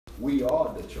We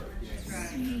are the church.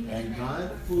 Right. And God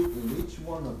put in each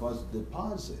one of us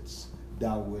deposits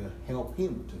that will help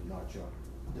him to nurture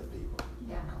the people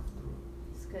that come through.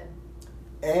 It's good.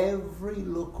 Every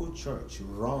local church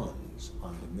runs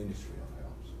on the ministry of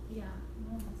helps. Yeah.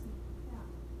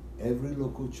 Every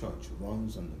local church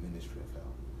runs on the ministry of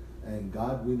help. And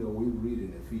God, we read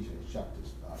in Ephesians chapter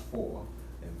 4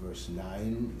 and verse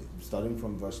 9, starting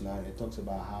from verse 9, it talks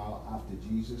about how after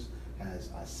Jesus has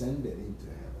ascended into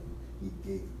heaven, he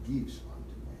gave gifts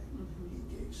unto men.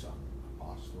 He gave some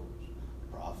apostles,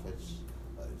 prophets,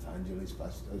 evangelists,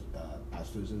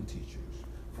 pastors and teachers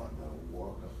for the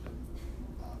work of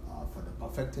for the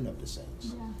perfecting of the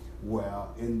saints. Yeah.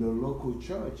 Well, in the local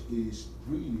church is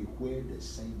really where the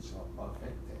saints are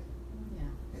perfected.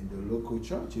 Yeah. In the local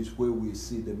church is where we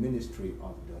see the ministry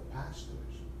of the pastors.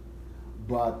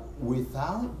 But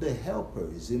without the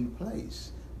helpers in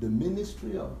place, the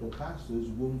ministry of the pastors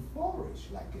won't flourish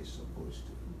like it's supposed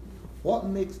to. What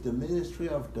makes the ministry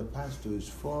of the pastors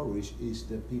flourish is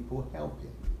the people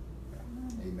helping.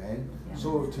 Amen. Yeah.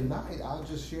 So tonight I'll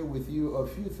just share with you a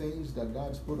few things that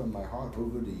God's put on my heart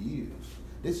over the years.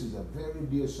 This is a very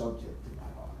dear subject to my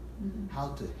heart.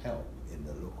 How to help in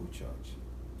the local church.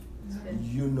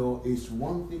 You know, it's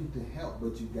one thing to help,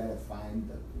 but you gotta find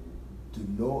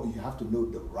you have to know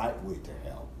the right way to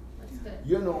help. That's good.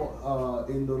 You know,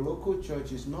 in the local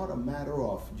church, it's not a matter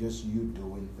of just you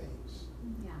doing things.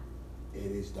 Yeah.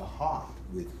 It is the heart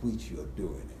with which you're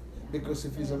doing it. Because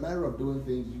if it's a matter of doing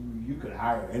things, you could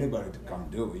hire anybody to come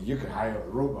do it. You could hire a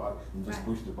robot and just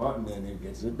push the button and it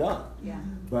gets it done. Yeah.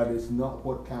 But it's not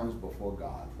what counts before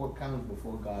God. What counts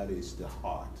before God is the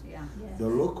heart. Yeah. Yes. The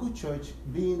local church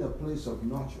being a place of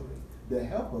nurturing, the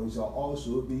helpers are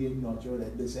also being nurtured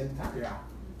at the same time. Yeah.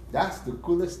 That's the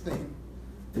coolest thing.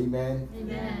 Amen?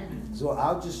 Amen. So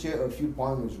I'll just share a few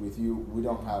pointers with you. We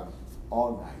don't have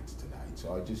all night tonight,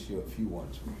 so I'll just share a few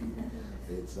ones with you.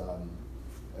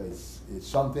 It's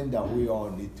something that we all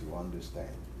need to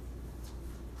understand.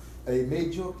 A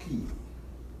major key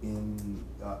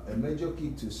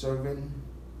to serving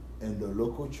in the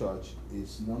local church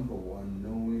is number one,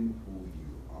 knowing who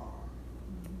you are.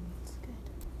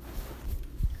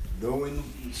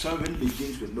 Serving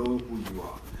begins with knowing who you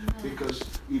are. Because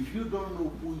if you don't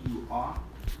know who you are,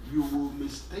 you will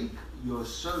mistake your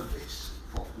service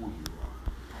for who you are.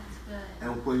 That's good.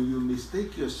 And when you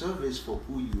mistake your service for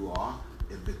who you are,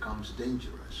 it becomes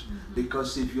dangerous.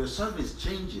 Because if your service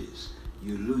changes,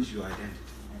 you lose your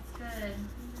identity. That's good.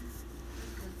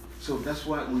 So that's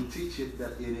why we teach it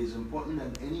that it is important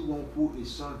that anyone who is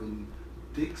serving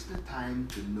takes the time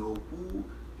to know who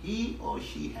he or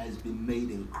she has been made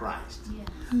in Christ. Yes.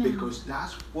 Because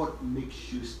that's what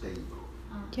makes you stable.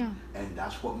 Yeah. And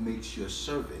that's what makes your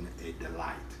serving a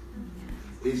delight.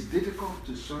 It's difficult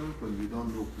to serve when you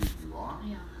don't know who you are.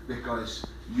 Yeah. Because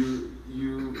you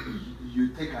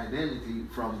take identity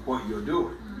from what you're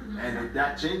doing. And if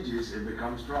that changes, it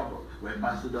becomes trouble. When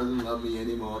pastor doesn't love me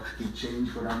anymore, he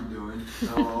changed what I'm doing.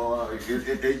 Or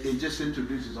it just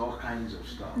introduces all kinds of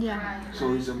stuff. Yeah.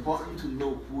 So it's important to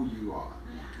know who you are.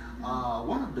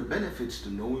 One of the benefits to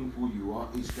knowing who you are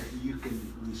is that you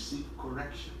can receive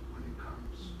correction when it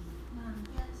comes.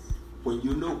 Yes. When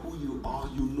you know who you are,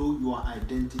 you know your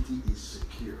identity is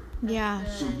secure. Yeah.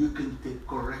 So you can take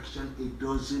correction. It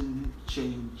doesn't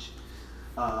change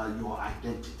your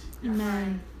identity.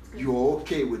 Amen. You're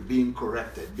okay with being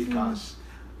corrected because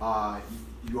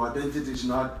your identity is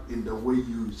not in the way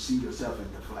you see yourself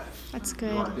in the flesh. That's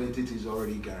good. Your identity is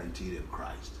already guaranteed in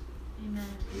Christ. Amen.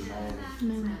 Amen.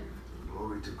 Amen.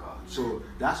 Glory to God. So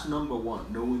that's number one,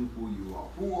 knowing who you are.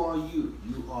 Who are you?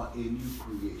 You are a new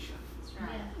creation. That's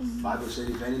right. The Bible says,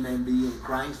 if any man be in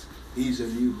Christ, he's a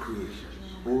new creation.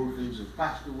 Old things have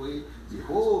passed away.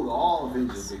 Behold, all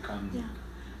things have become new.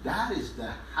 That is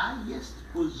the highest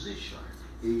position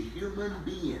a human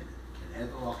being can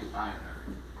ever occupy on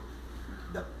earth.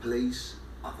 The place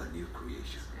of a new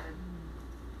creation.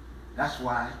 That's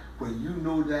why when you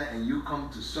know that and you come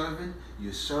to serving,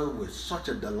 you serve with such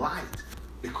a delight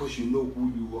because you know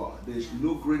who you are. There's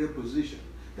no greater position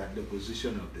than the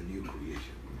position of the new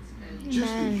creation.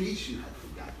 Just in case you have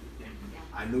forgotten.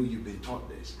 I know you've been taught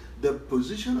this. The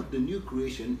position of the new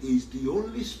creation is the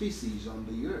only species on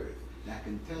the earth that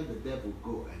can tell the devil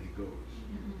go and it goes.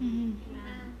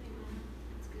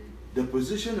 The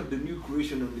position of the new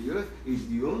creation on the earth is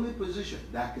the only position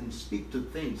that can speak to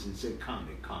things and say, come,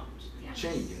 it comes.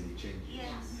 Change, and it changes.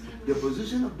 The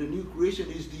position of the new creation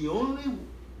is the only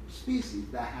species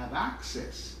that have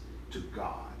access to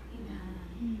God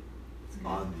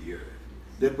on the earth.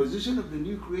 The position of the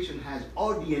new creation has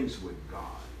audience with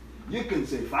God. You can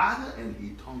say, Father, and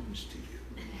he turns to you.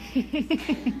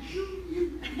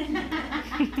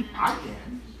 I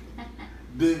can.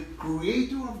 The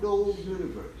creator of the whole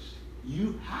universe,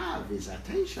 you have his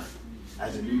attention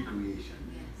as a new creation.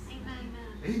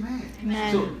 Amen.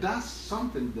 Amen. So that's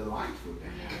something delightful.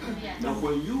 Yes. Now,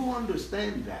 when you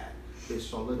understand that, it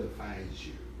solidifies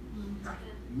you.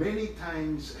 Many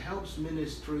times, helps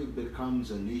ministry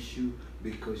becomes an issue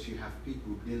because you have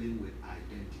people dealing with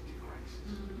identity crisis.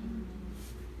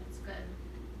 That's good.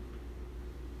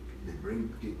 They bring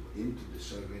people into the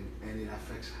serving, and it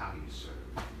affects how you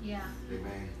serve. Yeah.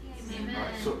 Amen. Amen. All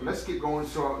right, so let's get going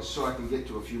so I can get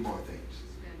to a few more things.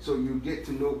 So you get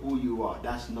to know who you are.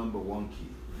 That's number one key.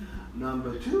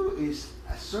 Number two is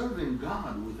serving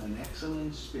God with an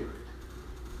excellent spirit.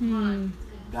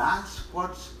 That's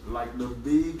what's like the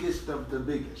biggest of the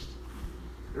biggest.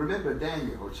 Remember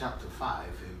Daniel chapter 5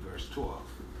 in verse 12.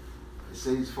 It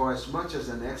says, "For as much as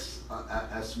an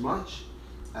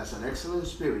excellent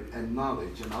spirit and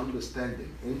knowledge and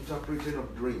understanding, interpreting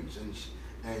of dreams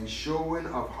and showing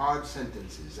of hard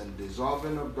sentences and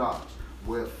dissolving of doubts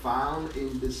were found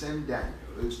in the same Daniel."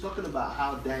 It was talking about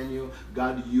how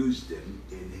God used him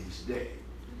in his day.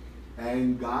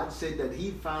 And God said that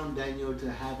he found Daniel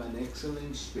to have an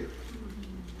excellent spirit.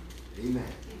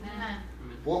 Amen. Amen.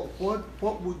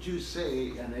 What would you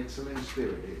say an excellent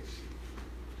spirit is?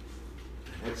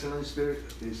 An excellent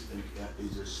spirit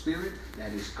is a spirit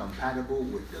that is compatible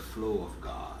with the flow of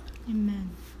God. Amen.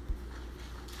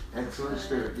 Excellent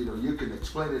spirit, you can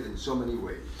explain it in so many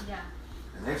ways. Yeah.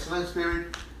 An excellent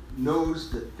spirit knows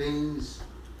the things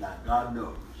that God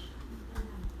knows.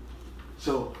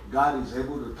 So God is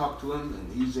able to talk to him,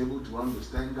 and he's able to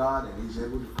understand God, and he's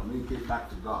able to communicate back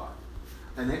to God.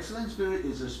 An excellent spirit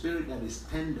is a spirit that is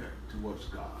tender towards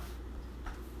God.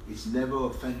 It's never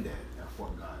offended at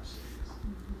what God says.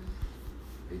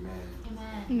 Amen.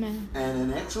 Amen. Amen. And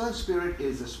an excellent spirit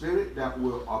is a spirit that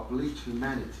will uplift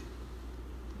humanity.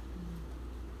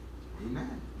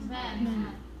 Amen.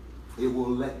 Amen. It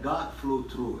will let God flow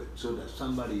through it so that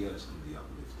somebody else can be uplifted.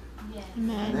 Yes. An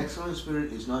Amen. excellent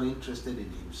spirit is not interested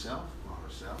in himself or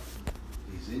herself.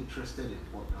 He's interested in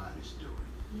what God is doing.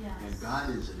 Yes. And God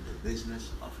is in the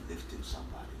business of lifting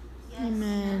somebody. Yes.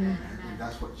 Amen. And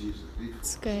that's what Jesus did.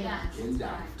 It's For. good. Yeah. He came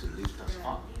down to lift us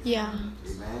up. Yeah.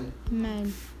 Amen.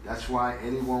 Amen. That's why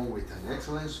anyone with an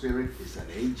excellent spirit is an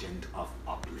agent of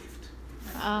uplift.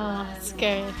 Oh, it's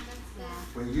good.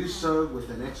 When you serve with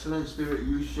an excellent spirit,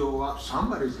 you show up,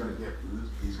 somebody's going to get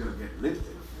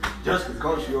lifted just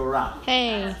because you're around.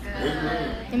 Hey.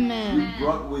 Amen. Amen. You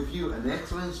brought with you an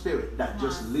excellent spirit that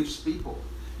just lifts people.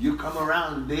 You come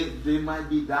around, they might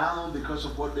be down because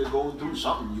of what they're going through,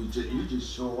 something. You just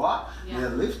show up, they're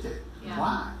lifted. Yeah.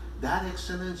 Why? That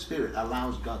excellent spirit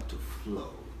allows God to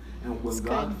flow. And when That's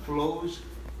God good. flows,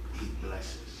 he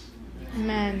blesses.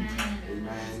 Amen.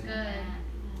 Amen. Good.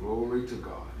 Glory to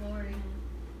God. Glory.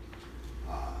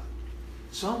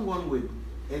 Someone with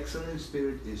excellent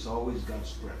spirit is always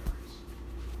God's preference.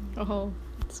 Oh,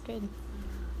 that's good.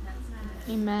 That's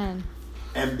good. Amen.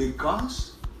 And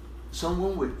because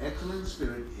someone with excellent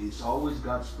spirit is always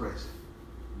God's presence,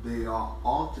 they are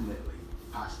ultimately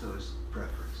pastor's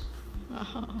preference.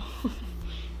 Oh.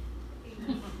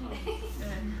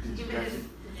 Did you catch it?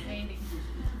 Amazing.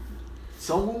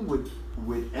 Someone with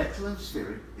excellent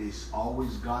spirit is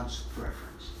always God's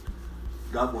preference.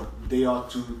 They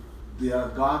are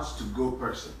God's to-go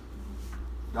person.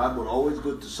 God will always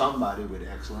go to somebody with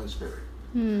excellent spirit.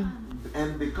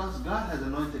 And because God has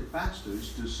anointed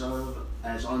pastors to serve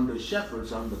as under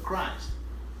shepherds under Christ,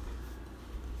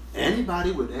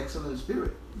 anybody with excellent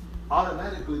spirit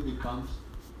automatically becomes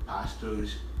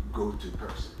pastor's go-to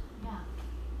person. Yeah.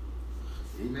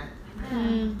 Amen.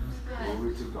 Amen.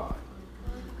 Glory to God.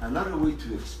 Another way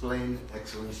to explain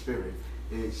excellent spirit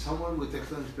is someone with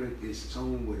excellent spirit is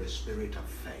someone with a spirit of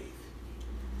faith.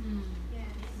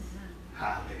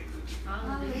 Hallelujah.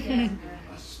 Hallelujah.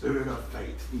 A spirit of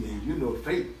faith. You know,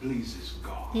 faith pleases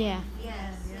God. Yeah.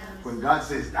 Yes. When God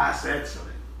says that's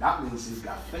excellent, that means he's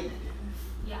got faith in it.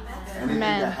 Yeah. Anything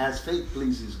Amen. that has faith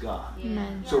pleases God.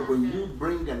 Amen. So when you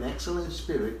bring an excellent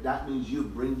spirit, that means you're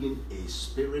bringing a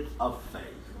spirit of faith.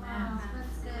 Wow.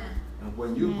 That's good. And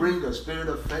when you bring a spirit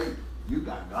of faith, you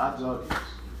got God's audience.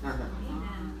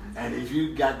 And if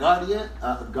you got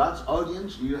God's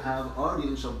audience, you have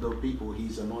audience of the people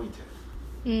he's anointed.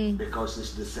 Because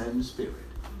it's the same spirit.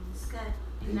 It's good.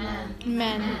 Amen.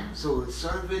 Amen. So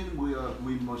serving,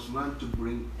 we must learn to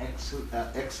bring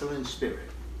excellent spirit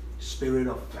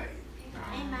of faith.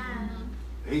 Amen.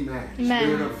 Amen. Amen.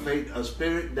 Spirit of faith, a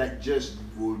spirit that just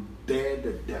will dare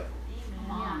the devil.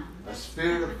 Yeah. A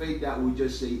spirit of faith that will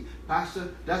just say,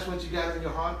 Pastor, that's what you got in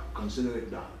your heart, consider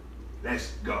it done.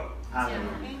 Let's go. Hallelujah.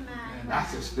 Amen.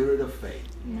 That's the spirit of faith.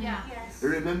 Yeah. Yes.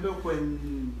 Remember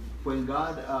when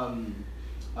God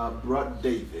brought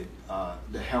David,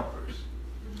 the helpers,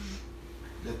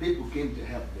 the people came to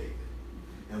help David.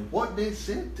 And what they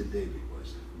said to David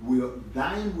was,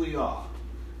 thine we are.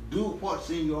 Do what's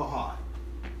in your heart.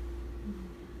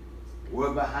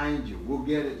 We're behind you. We'll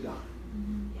get it done.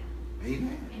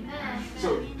 Amen. Amen.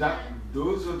 So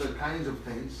those are the kinds of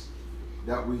things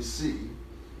that we see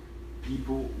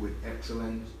people with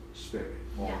excellent spirit,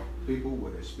 or people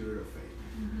with a spirit of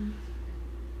faith.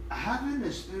 Having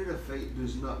a spirit of faith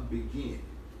does not begin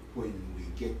when we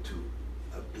get to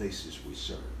places we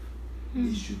serve.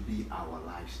 It should be our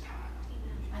lifestyle.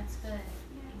 That's good.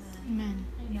 Amen.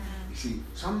 Amen. You see,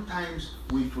 sometimes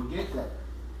we forget that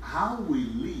how we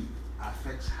live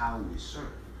affects how we serve.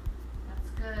 That's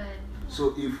good.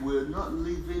 So if we're not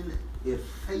living a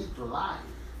faith life,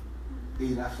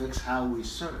 it affects how we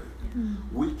serve.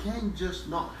 We can't just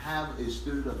not have a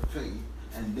spirit of faith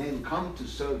and then come to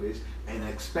service and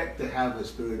expect to have a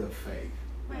spirit of faith.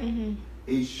 Mm-hmm.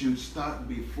 It should start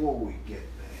before we get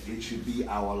there. It should be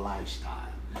our lifestyle.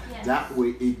 Yes. That way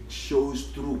it shows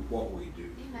through what we do.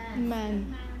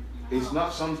 Amen. It's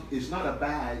not a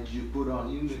badge you put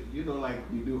on. You know, like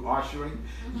you do ushering.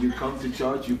 You come to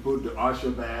church, you put the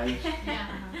usher badge,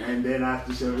 and then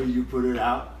after service you put it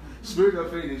out. Spirit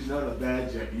of faith is not a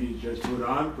badge that you just put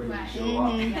on when you show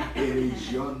up. It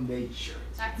is your nature.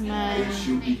 It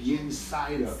should be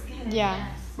inside of you,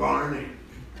 Yeah. burning,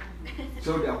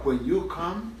 so that when you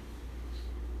come,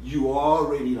 you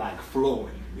already like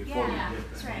flowing before you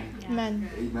get That's there. right. Amen.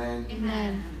 Amen.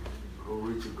 Amen.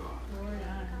 Glory to God.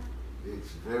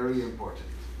 It's very important.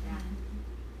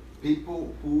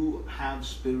 People who have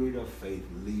spirit of faith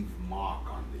leave mark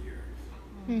on the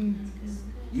earth. Mm.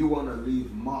 You want to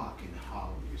leave mark in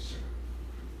how you serve.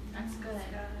 That's good.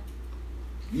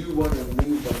 You want to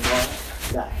leave a mark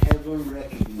that heaven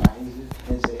recognizes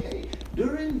and say, hey,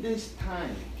 during this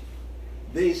time,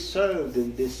 they served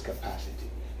in this capacity.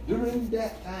 During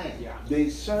that time, they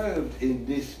served in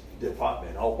this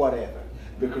department or whatever.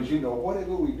 Because you know,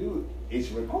 whatever we do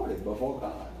is recorded before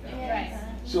God. Right.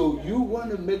 So you want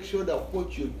to make sure that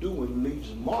what you're doing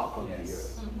leaves mark on the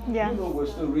earth. Yeah. You know, we're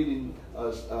still reading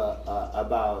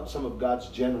about some of God's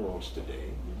generals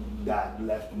today that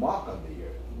left mark on the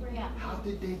earth. Yeah. How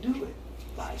did they do it?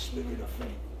 By spirit of faith.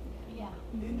 Yeah.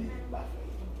 They did it by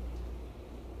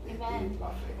faith. They did Amen. it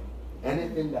by faith.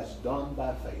 Anything that's done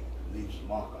by faith leaves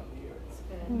mark on the earth.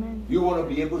 Amen. You want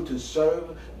to be able to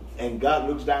serve, and God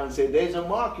looks down and says, there's a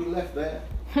mark you left there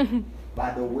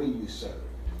by the way you serve.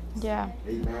 Yeah.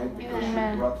 Amen. Because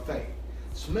Amen. you brought faith.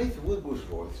 Smith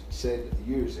Wigglesworth said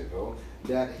years ago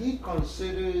that he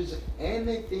considers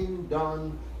anything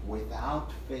done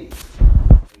without faith.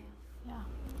 Yeah.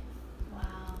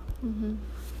 Wow. Mm-hmm.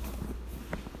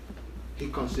 He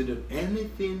considered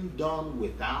anything done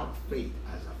without faith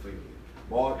as a failure.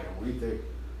 Boy, can we take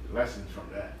lessons from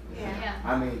that. Yeah.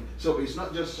 I mean, so it's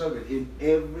not just serving in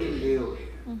every area.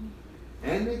 Mm-hmm.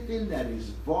 Anything that is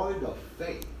void of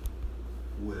faith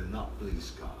will not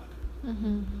please God.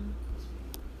 Mm-hmm.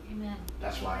 Amen.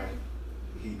 That's why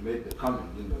he made the comment,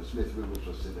 Smith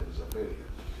Wigglesworth said that it's a failure.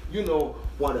 You know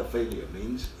what a failure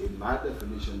means? In my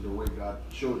definition, the way God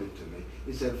showed it to me,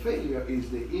 it's a failure is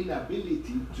the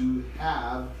inability to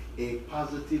have a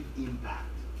positive impact.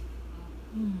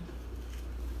 Mm.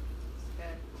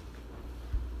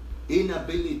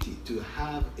 Inability to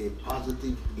have a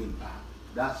positive impact.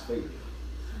 That's failure.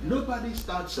 Nobody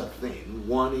starts a thing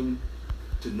wanting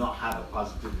to not have a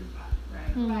positive impact.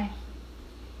 Right. Mm. Right.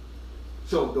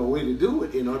 So the way to do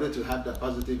it in order to have that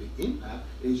positive impact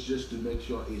is just to make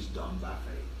sure it's done by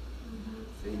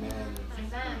faith. Amen.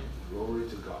 Amen. Glory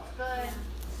to God. Good.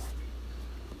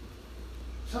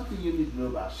 Something you need to know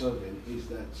about serving is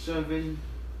that serving,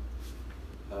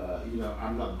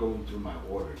 I'm not going through my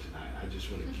order tonight. I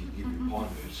just want to give you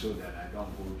pointers so that I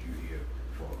don't hold you here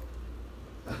for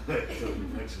till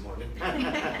next morning.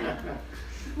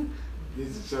 This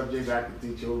is a subject I can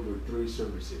teach over 3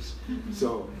 services.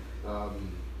 So,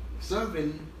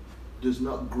 serving does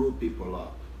not grow people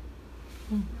up.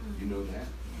 You know that?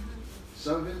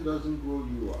 Serving doesn't grow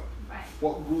you up. Right.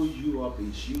 What grows you up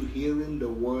is you hearing the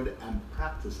word and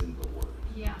practicing the word.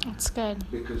 Yeah. That's good.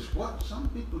 Because what some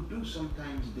people do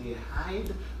sometimes, they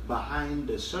hide behind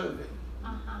the serving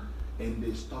and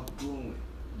they stop growing.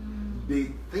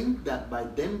 They think that by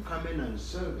them coming and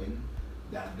serving,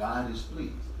 that God is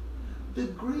pleased.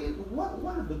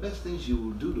 One of the best things you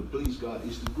will do to please God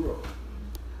is to grow.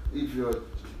 If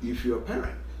you're a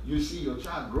parent, you see your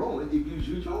child growing, it gives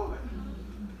you joy.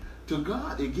 To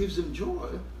God, it gives him joy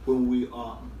when we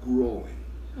are growing.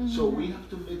 So we have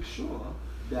to make sure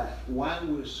that while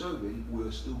we're serving,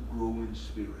 we're still growing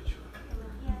spiritually.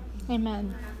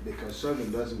 Amen. Because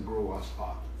serving doesn't grow us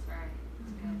up. That's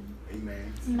right.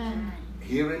 Amen. Amen.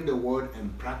 Hearing the word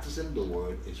and practicing the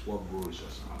word is what grows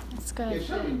us up. That's good. If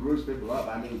serving grows people up,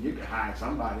 I mean, you can hire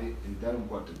somebody and tell them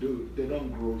what to do. They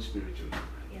don't grow spiritually.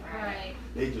 Right.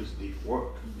 They just did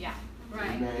work. Yeah.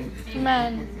 Right. Amen.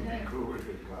 Amen. Glory to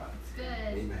God. It's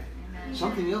good. Amen. Amen.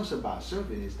 Something else about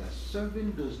serving is that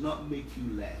serving does not make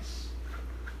you less.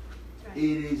 Right.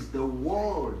 It is the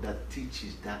world that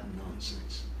teaches that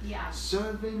nonsense. Yeah.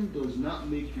 Serving does not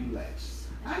make you less.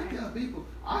 I tell people,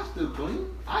 I still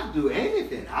clean. I do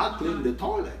anything. I clean the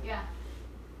toilet. Yeah.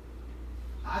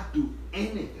 I do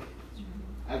anything.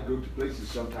 I go to places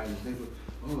sometimes and think,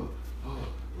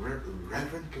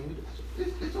 Reverend, can we do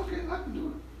it? It's okay, I can do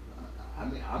it. I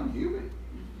mean, I'm human.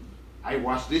 I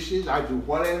wash dishes, I do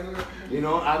whatever. You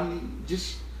know, I'm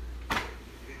just,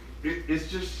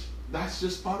 it's just, that's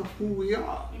just part of who we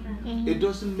are. It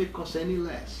doesn't make us any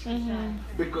less.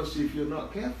 Because if you're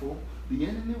not careful, the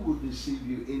enemy will deceive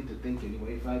you into thinking,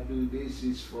 well, if I do this,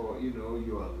 it's for,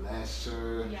 you're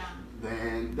lesser. Yeah.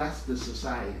 Then that's the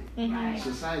society. Right.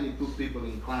 Society put people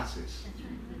in classes.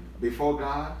 Before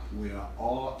God, we are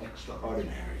all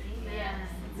extraordinary. Yes.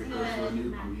 Because we're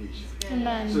new creation.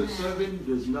 Amen. So serving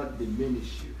does not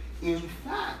diminish you. In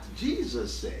fact,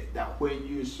 Jesus said that when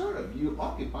you serve, you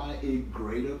occupy a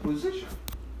greater position.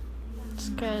 That's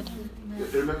good.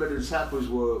 Remember the disciples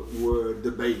were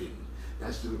debating.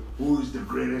 Who's the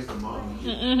greatest among you?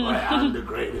 Well, I'm the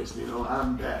greatest,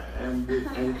 I'm that.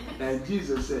 And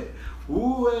Jesus said,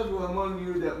 whoever among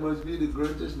you that must be the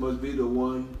greatest must be the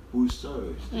one who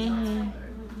serves. That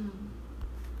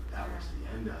was the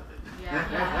end of it.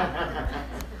 Yeah.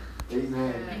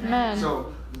 Amen. Amen.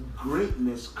 So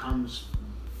greatness comes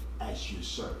as you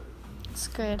serve. That's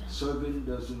good. Serving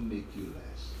doesn't make you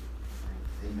less.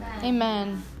 Amen.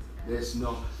 Amen. There's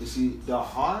no, you see, the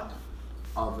heart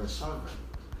of a servant,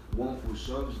 one who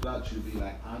serves God, should be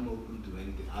like, I'm open to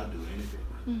anything. I'll do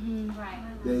anything. Right.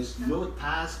 There's no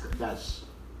task that's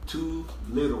too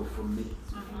little for me.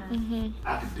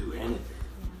 I can do anything.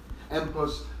 And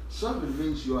plus, serving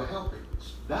means you're helping.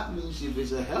 That means if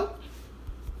it's a help,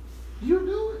 you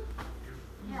do it.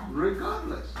 Yeah.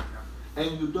 Regardless.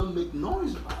 And you don't make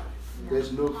noise about it.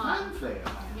 There's no fanfare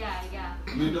about it. Yeah.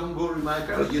 You don't go remind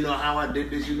people, you know how I did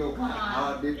this,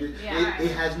 how I did this. Yeah.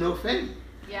 It has no faith.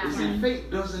 Yeah. You see, faith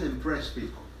doesn't impress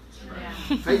people.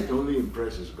 Yeah. Faith only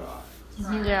impresses God.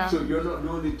 Yeah. So you're not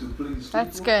doing it to please people.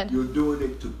 That's good. You're doing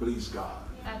it to please God.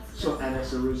 That's So, and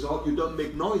as a result, you don't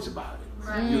make noise about it.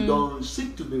 Right. You don't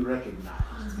seek to be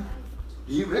recognized.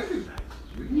 He recognizes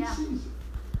you. He sees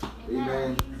it.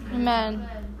 Amen. Amen.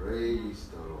 Praise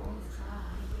the Lord.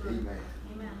 Amen.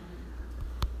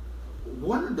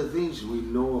 One of the things we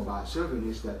know about serving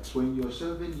is that when you're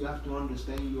serving, you have to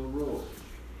understand your role.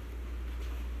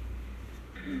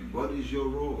 What is your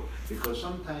role? Because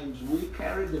sometimes we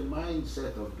carry the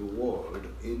mindset of the world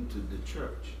into the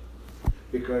church.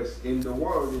 Because in the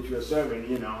world, if you're serving,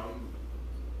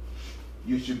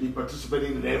 you should be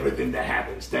participating in everything that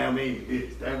happens. Tell me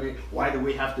this. Tell me, why do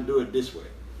we have to do it this way?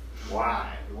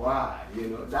 Why?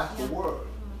 That's the world.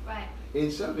 Right.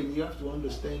 In serving, you have to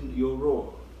understand your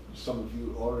role. Some of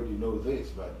you already know this,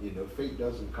 but faith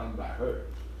doesn't come by heard.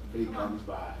 Faith comes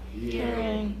by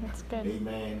hearing. That's good.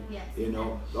 Amen. Yes.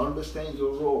 Understand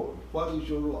your role. What is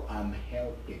your role? I'm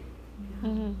helping.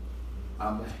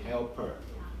 I'm a helper.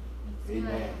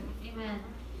 Amen. Amen.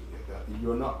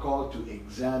 You're not called to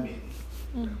examine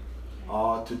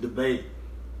or to debate.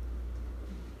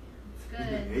 It's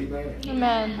good. Amen.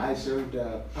 Amen. I served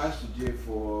Pastor J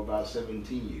for about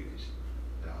 17 years.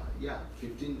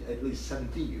 at least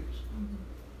 17 years.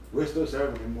 We're still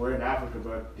serving him. We're in Africa,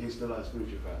 but he's still our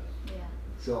spiritual father. Yeah.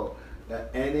 So,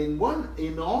 and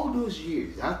in all those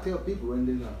years, I tell people when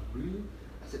they're like, really?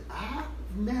 I said, I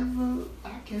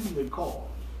can't recall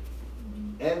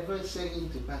ever saying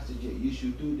to Pastor J, you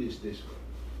should do this way.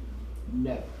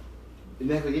 Never. It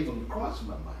never even crossed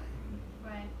my mind.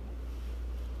 Right.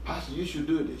 Pastor, you should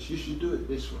do this. You should do it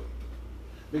this way.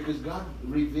 Because God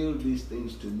revealed these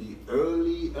things to me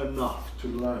early enough to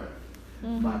learn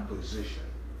my position.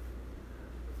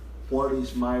 What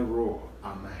is my role?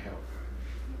 I'm a helper.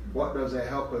 What does a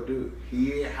helper do?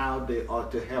 Hear how they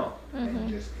ought to help and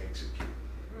just execute.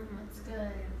 That's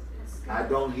good. That's good. I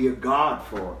don't hear God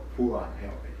for who I'm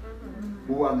helping.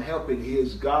 Who I'm helping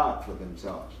hears God for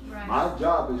themselves. Right. My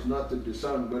job is not to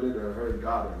discern whether they heard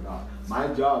God or not. My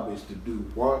job is to do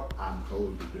what I'm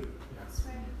told to do. That's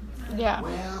right. Yeah.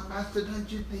 Well, Pastor,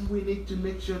 don't you think we need to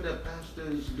make sure that Pastor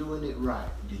is doing it right?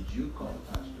 Did you call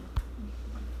Pastor?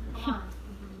 Come on.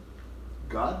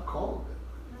 God called them.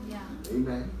 Yeah.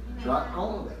 Amen. God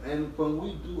called them. And when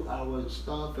we do our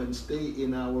stuff and stay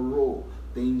in our role,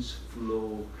 things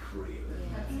flow freely.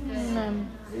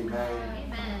 Amen. Amen.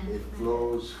 Amen. It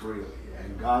flows freely.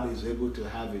 And God is able to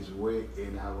have His way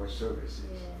in our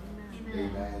services.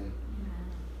 Amen.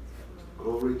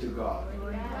 Glory to God.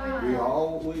 We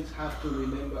always have to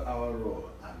remember our role.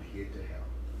 I'm here to help.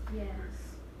 Yes.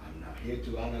 I'm not here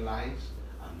to analyze.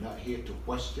 I'm not here to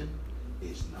question.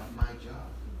 It's not my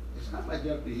job. It's not my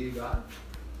job to hear God.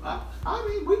 I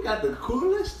mean, we got the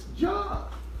coolest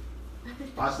job.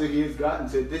 Pastor hears God and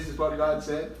said, this is what God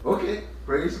said. Okay,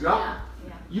 praise God.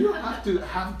 Yeah. You don't have to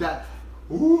have that,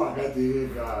 ooh, I got to hear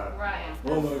God. Right.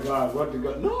 Oh my God, what did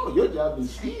God? No, your job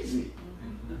is easy.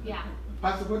 Yeah.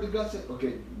 Pastor, what did God say?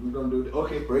 Okay, we're going to do it.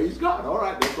 Okay, praise God. All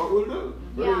right, that's what we'll do.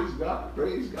 Praise God,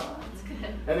 praise God. That's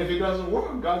good. And if it doesn't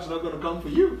work, God's not going to come for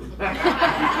you. That's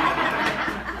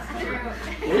true.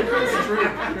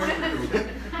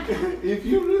 If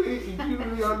you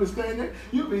really understand it,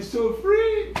 you'll be so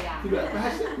free. Yeah. You're like,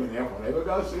 Pastor, whatever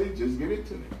God says, just give it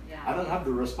to me. Yeah. I don't have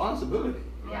the responsibility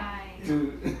Right.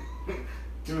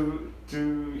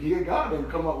 to hear God and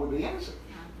come up with the answer.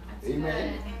 That's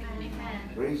Amen. good. Amen.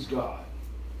 Praise God.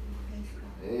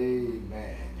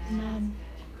 Amen. Amen.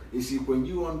 You see, when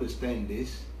you understand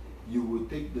this, you will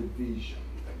take the vision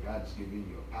that God's giving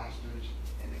your pastors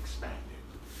and expand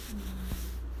it.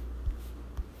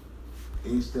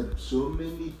 Instead of so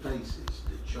many places,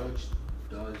 the church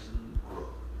doesn't grow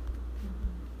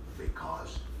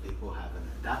because people haven't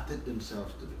adapted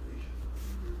themselves to the vision,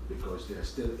 because they're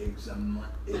still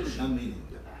examining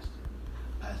the pastor.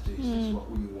 Pastor, is this what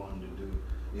we want to do?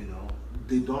 You know,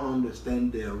 they don't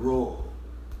understand their role.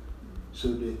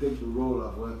 So they take the role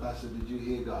of, well, Pastor, did you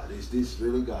hear God? Is this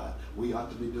really God? We ought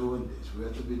to be doing this. We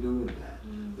ought to be doing that.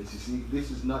 But you see,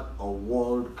 this is not a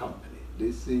world company.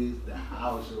 This is the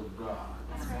house of God.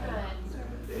 That's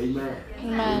good. Amen.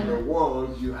 Amen. In the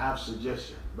world, you have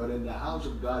suggestion. But in the house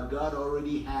of God, God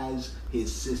already has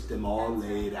His system all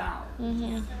laid out.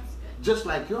 Mm-hmm. Just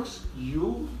like your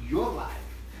life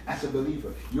as a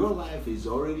believer, your life has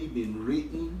already been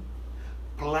written,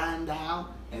 planned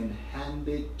out, and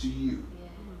handed to you.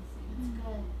 Yes. That's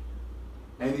good.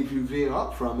 And if you veer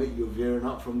up from it, you're veering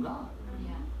up from God.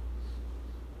 Yeah.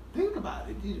 Think about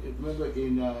it. You remember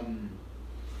in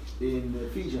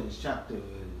Ephesians chapter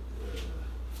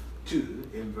 2,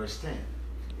 in verse 10,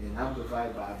 in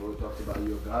Amplified Bible, it talks about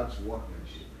your God's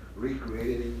workmanship,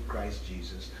 recreated in Christ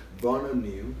Jesus, born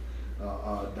anew,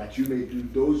 that you may do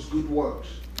those good works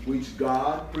which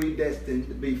God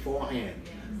predestined beforehand,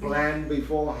 planned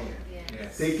beforehand,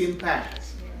 taking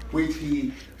paths, which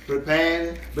He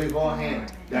prepared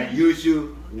beforehand, that you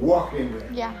should walk in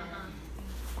them. Yeah.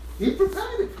 He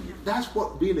prepared it for you. That's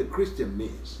what being a Christian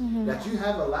means. That you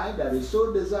have a life that is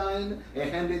so designed and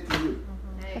handed to you.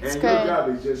 That's and good. your job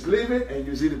is just live it and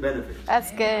you see the benefits.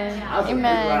 That's good. That's a good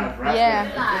Amen. life, right?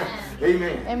 Yeah.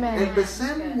 Amen. Amen. And the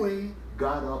same way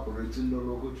God operates in the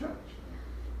local church.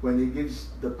 When He gives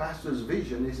the pastor's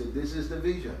vision, He said, this is the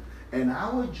vision. And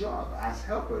our job as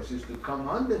helpers is to come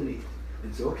underneath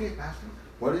and say, okay, Pastor,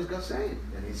 what is God saying?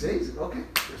 And He says, okay,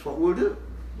 that's what we'll do.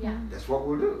 Yeah. That's what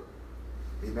we'll do.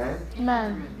 Amen?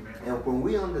 Amen. And when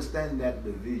we understand that,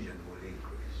 the vision will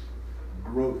increase.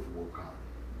 Growth will come.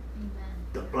 Amen.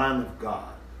 The plan of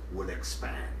God will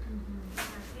expand.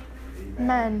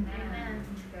 Amen. Amen.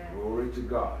 Glory to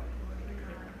God.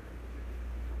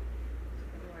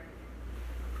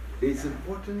 It's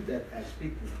important that as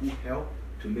people who help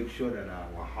to make sure that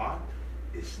our heart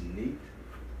is neat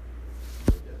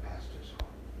with the pastor's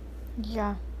heart.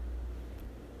 Yeah.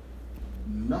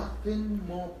 Nothing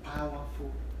more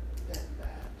powerful than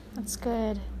that. That's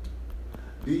good.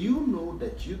 Do you know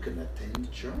that you can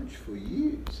attend church for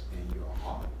years and your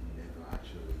heart never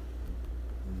actually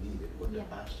needed what the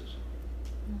pastor's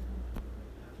heart?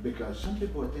 Because some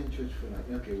people attend church for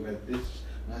like, okay, well, this is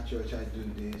my church, I do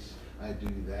this, I do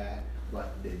that,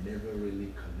 but they never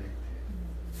really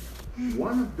connected.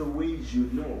 One of the ways you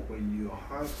know when your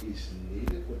heart is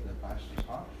needed with the pastor's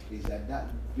heart is that that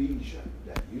vision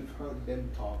that you've heard them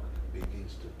talk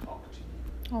begins to talk to you.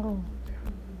 Oh.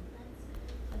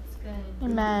 That's good.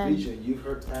 Amen. The vision you've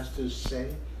heard pastors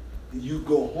say, you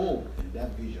go home and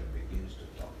that vision begins to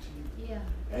talk to you.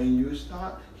 Yeah. And you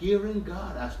start hearing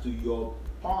God as to your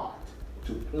part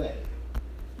to play,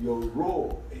 your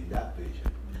role in that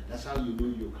vision. That's how you know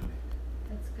you're connected.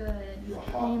 That's good. Your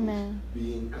heart Amen. is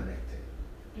being connected.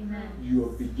 Amen. You're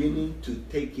beginning to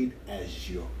take it as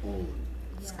your own.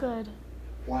 That's good.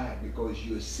 Why? Because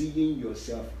you're seeing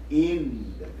yourself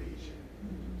in the vision.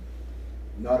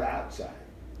 Not outside,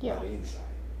 but inside.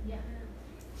 Yeah.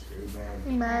 Amen.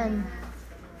 Amen.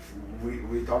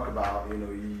 We talk about,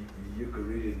 you could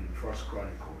read it in 1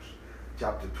 Chronicles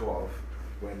chapter 12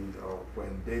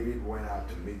 when David went out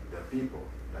to meet the people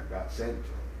that God sent to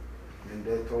him. And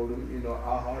they told him,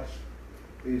 our hearts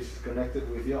is connected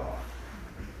with your heart.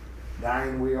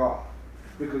 Thine we are.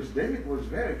 Because David was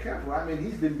very careful. I mean,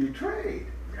 he's been betrayed.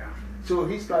 Yeah. So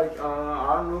he's like,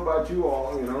 I don't know about you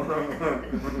all,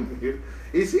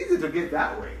 It's easy to get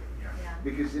that way. Yeah.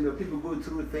 Because, people go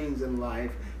through things in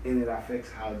life and it affects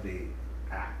how they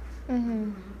act.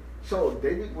 Mm-hmm. So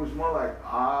David was more like,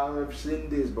 I've seen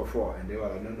this before. And they were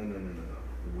like, no.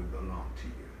 We belong to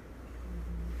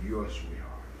you. Yours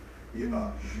we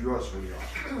are. Yours we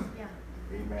are. Yeah.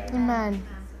 Amen. Amen.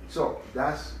 So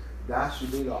that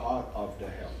should be the heart of the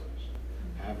helpers.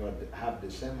 Have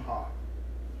the same heart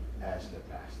as the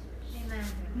pastors. Amen.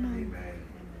 Amen.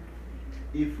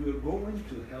 If we're going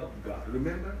to help God,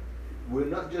 remember, we're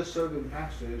not just serving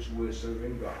pastors, we're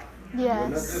serving God. Yes. We're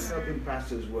not just helping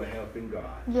pastors, we're helping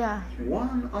God. Yeah.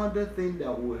 One other thing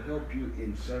that will help you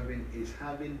in serving is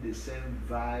having the same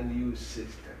value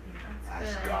system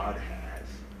as God has.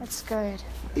 That's good.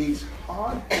 It's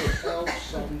hard to help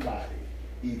somebody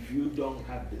if you don't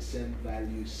have the same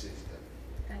value system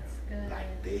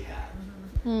like they have.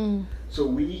 Mm. So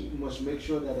we must make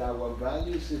sure that our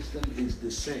value system is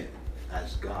the same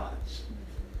as God's.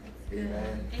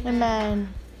 Amen.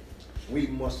 Amen. We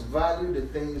must value the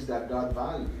things that God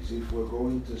values if we're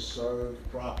going to serve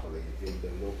properly in the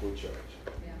local church.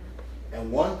 Yeah.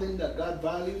 And one thing that God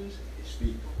values is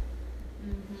people.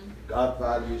 Mm-hmm. God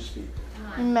values people.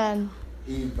 Amen.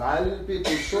 He valued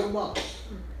people so much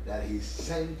that he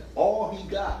sent all he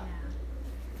got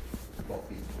for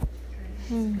people.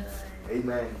 Mm.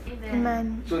 Amen.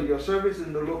 Amen. So your service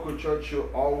in the local church should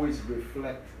always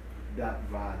reflect that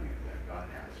value that God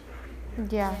has for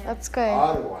people. Yeah, that's good.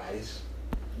 Otherwise,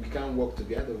 we can't work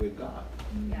together with God.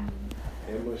 Yeah.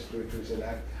 Amos 3:3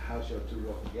 said, how shall two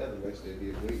work together lest they be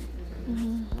agreed?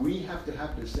 Mm-hmm. We have to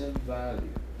have the same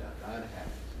value that God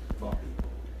has for people.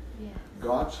 Yes.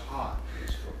 God's heart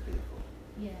is for people.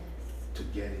 Yes. To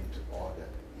get into order.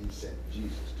 He sent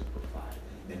Jesus to provide.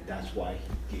 And that's why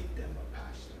he gave them a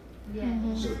pastor. Yes.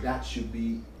 Mm-hmm. So that should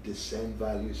be the same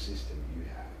value system you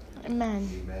have. Amen.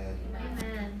 Amen.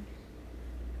 Amen.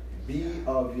 Be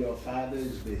of your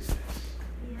Father's business.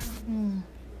 Mm.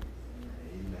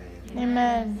 Amen.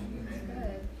 Amen.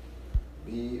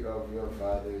 Be of your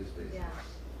Father's business.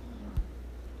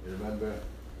 Yeah. Remember,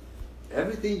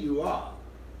 everything you are,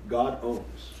 God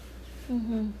owns.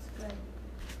 Mm-hmm.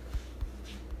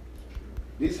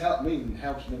 This helped me in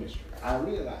helps ministry. I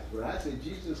realized when I said,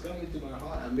 Jesus, come into my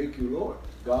heart and make you Lord,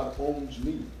 God owns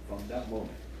me from that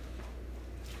moment.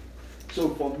 So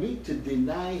for me to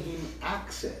deny him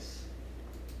access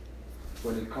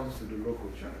when it comes to the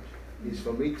local church is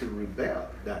for me to rebel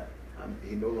that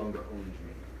he no longer owns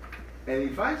me. And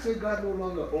if I say God no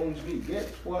longer owns me, guess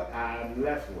what I'm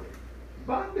left with?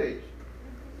 Bondage.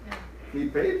 Yeah. He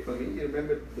paid for me. You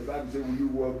remember the Bible said you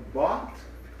were bought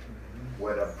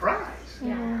with a price.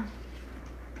 Yeah.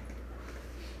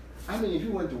 I mean, if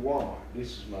you went to Walmart,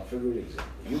 this is my favorite example.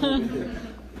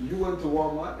 You went to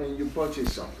Walmart and you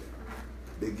purchased something.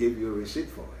 They give you a receipt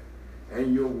for it.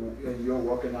 And you're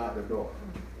walking out the door.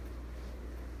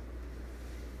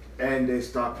 And they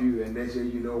stop you and they say,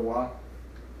 you know what?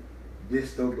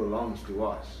 This still belongs to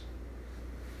us.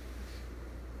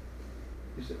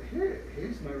 You say,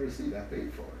 here's my receipt. I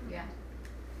paid for it. Yeah.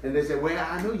 And they say, well,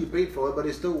 I know you paid for it, but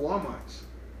it's still Walmart's.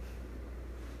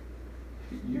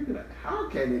 You're gonna, how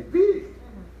can it be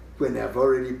when I've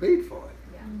already paid for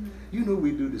it? Yeah. You know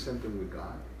we do the same thing with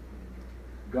God.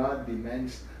 God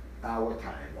demands our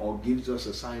time or gives us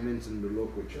assignments in the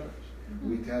local church.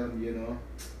 We tell him,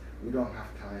 we don't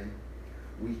have time.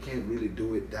 We can't really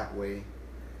do it that way.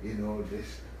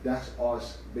 That's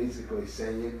us basically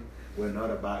saying we're not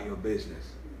about your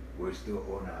business. We still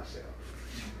own ourselves.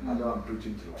 I know I'm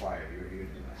preaching to the choir. You're here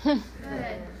tonight.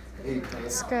 Good.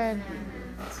 That's good.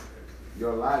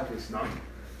 Your life is not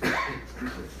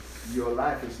your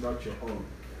life is not your own.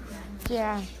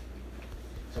 Yeah.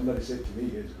 Somebody said to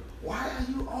me years ago, why are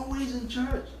you always in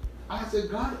church? I said,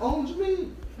 God owns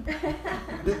me.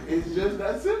 It's just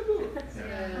that simple.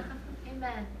 Yeah.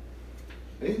 Amen.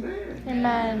 Amen.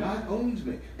 Amen. God owns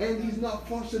me. And he's not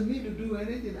forcing me to do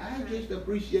anything. I just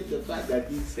appreciate the fact that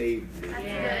he saved me.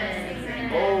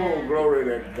 Yes. Oh, glory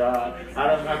to God.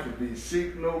 I don't have to be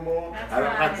sick no more. I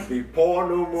don't have to be poor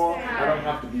no more. I don't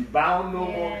have to be bound no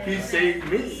more. He saved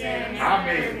me.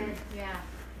 Amen. Yeah.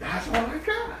 That's all I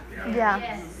got. Yeah.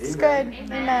 Yes. It's good.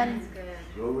 Amen. Amen. That's good.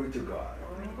 Glory to God.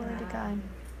 Glory to God.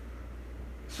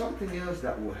 Something else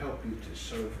that will help you to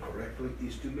serve correctly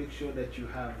is to make sure that you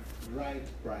have right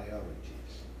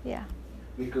priorities. Yeah.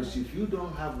 Because if you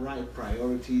don't have right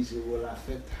priorities, it will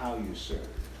affect how you serve.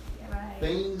 Right.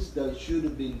 Things that should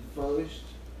have been first,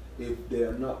 if they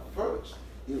are not first,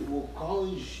 it will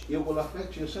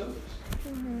affect your service.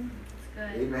 Mm-hmm.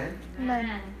 That's good. Amen.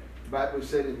 Amen. The Bible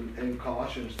said in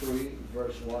Colossians 3,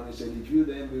 verse 1, it said, if you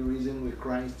then be risen with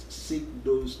Christ, seek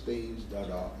those things that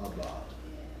are above.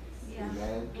 Yeah.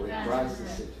 Amen. Where Amen. Christ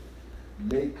is sitting.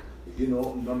 Make,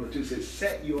 number 2 says,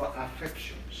 set your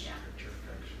affections. Yeah.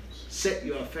 Set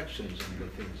your affections on the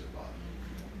things above.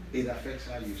 It affects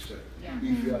how you serve. Yeah.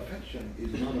 If your affection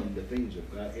is not on the things of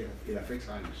God, it affects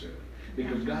how you serve.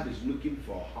 Because God is looking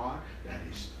for a heart that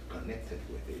is connected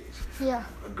with His. Yeah.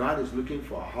 God is looking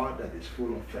for a heart that is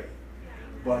full of faith.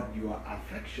 But your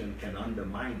affection can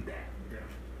undermine that.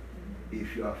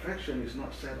 If your affection is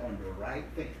not set on the right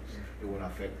things, it will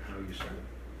affect how you serve.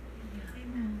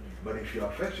 But if your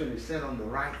affection is set on the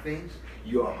right things,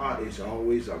 your heart is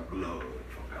always aglow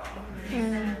for God.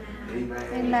 Mm.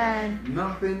 Amen. Amen.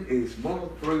 Nothing is more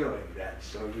thrilling than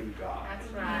serving God. That's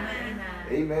right.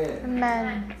 Amen. Amen.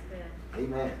 Amen. That's good.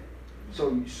 Amen.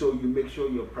 So you make sure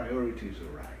your priorities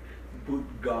are right.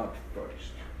 Put God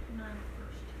first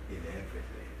in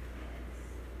everything.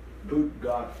 Put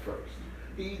God first.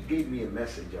 He gave me a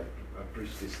message. I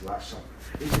preached this last summer.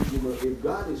 He said, if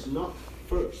God is not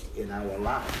first in our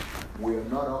life, we are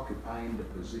not occupying the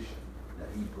position that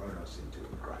He brought us into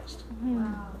in Christ.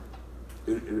 Wow.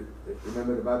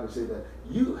 Remember the Bible said that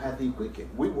you have He quickened.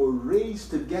 We were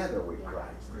raised together with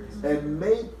Christ and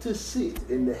made to sit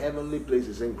in the heavenly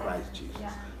places in Christ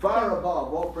Jesus. Far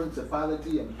above all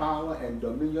principality and power and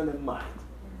dominion and might.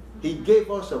 He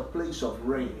gave us a place of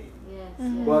reigning.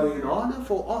 Yes. But in order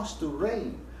for us to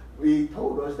reign, He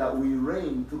told us that we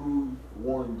reign through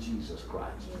one Jesus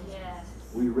Christ. Yes.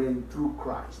 We reign through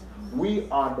Christ. We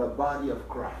are the body of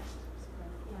Christ.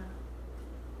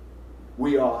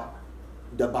 We are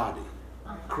the body.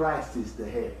 Christ is the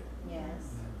head. Yes.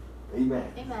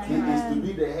 Amen. Amen. He is to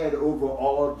be the head over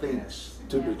all things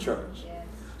to the church. Yes.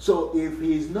 So if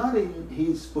He's not in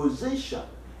His position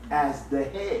as the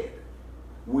head,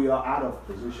 we are out of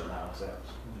position ourselves.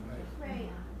 Right.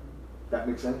 That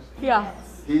makes sense? Yeah.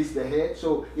 He's the head.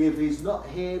 So if He's not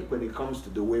head when it comes to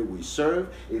the way we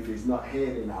serve, if He's not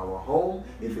head in our home,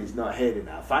 if He's not head in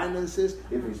our finances,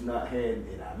 if He's not head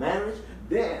in our marriage,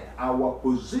 then our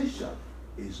position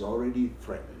is already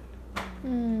threatened.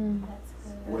 Mm. That's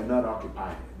good. We're not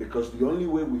occupying it. Because the only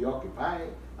way we occupy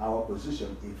our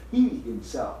position if He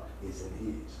Himself is in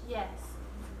His. Yes.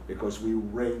 Because we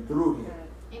reign through Him.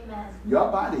 Amen.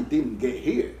 Your body didn't get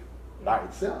here by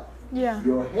itself. Yeah.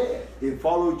 Your head, it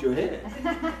followed your head.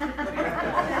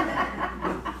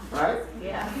 Right?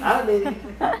 Yeah. I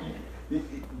mean,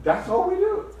 that's all we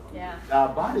do. Yeah. Our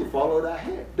body followed our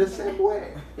head. The same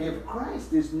way. If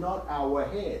Christ is not our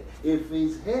head, if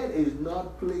His head is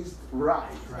not placed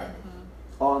right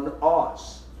on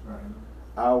us,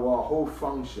 our whole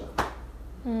function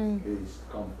is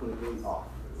completely off.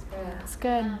 It's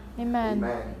good. Amen.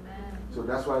 Amen. So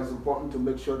that's why it's important to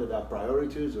make sure that our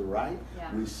priorities are right.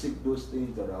 Yeah. We seek those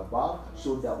things that are above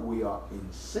so that we are in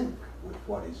sync with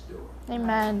what He's doing.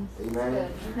 Amen.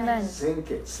 Amen. Amen. Sync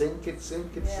it, sync it,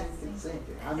 sync it, Yeah, sync it, sync sync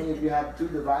it. it. How many of you have two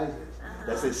devices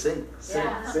that say sync, sync,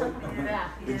 Yeah. sync? Yeah.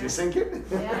 Did you sync it?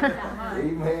 Yeah.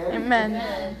 Amen. Amen.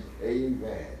 Amen.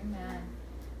 Amen. Amen.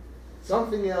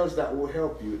 Something else that will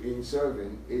help you in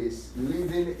serving is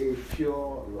living a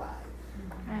pure life.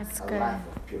 That's A good. life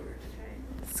of purity.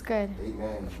 It's good.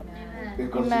 Amen. Amen.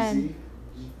 Because Amen.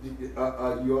 you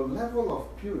see, your level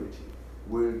of purity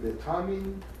will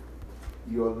determine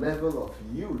your level of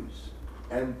use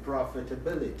and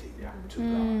profitability to God.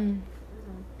 Mm.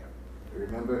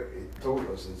 Remember, it told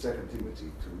us in 2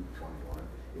 Timothy 2:21,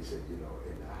 it said, in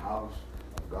the house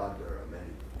of God there are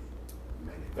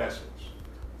many vessels.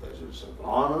 Vessels of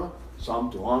honor, some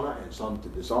to honor and some to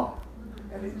dishonor.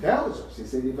 And it tells us, he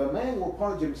said, if a man will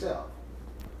purge himself,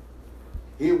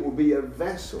 he will be a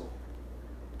vessel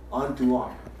unto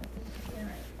honor.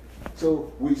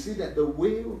 So we see that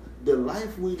the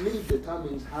life we live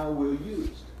determines how we're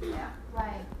used. Yeah.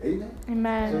 Right. Amen.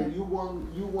 Amen. So you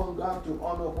want God to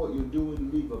honor what you're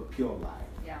doing, live a pure life.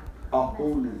 Yeah. A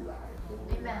holy life.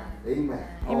 Amen. Amen.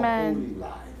 Amen. A holy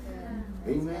life.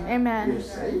 Amen. Amen. We're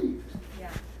saved.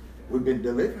 Yeah. We've been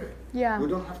delivered. Yeah. We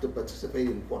don't have to participate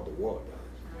in what the world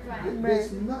does. Right.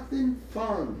 There's nothing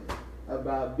fun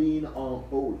about being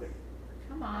unholy.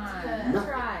 Come on. Nothing. That's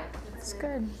right. It's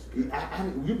good.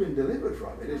 And you've been delivered from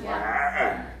it. It's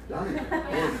like, done it.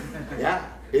 Yeah.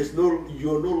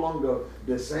 You're no longer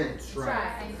the same. That's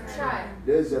right.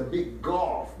 There's a big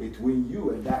gulf between you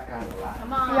and that kind of life.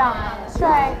 Come on. Yeah. That's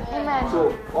right. Amen.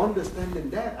 So understanding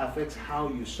that affects how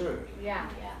you serve. Yeah.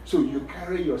 So you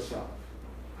carry yourself.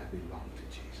 I belong to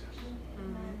Jesus.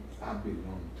 I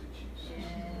belong to Jesus.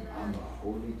 I'm a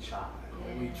holy child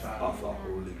of a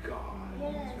holy God.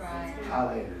 That's right.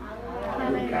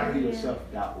 Hallelujah. You carry yourself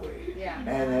that way. Yeah.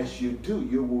 And as you do,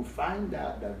 you will find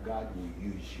out that God will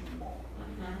use you more.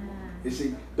 You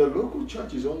see, the local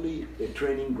church is only a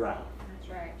training ground. That's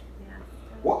right. Yeah.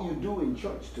 What you do in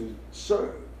church to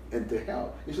serve and to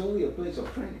help is only a place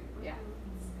of training. Yeah.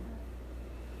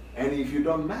 And if you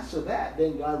don't master that,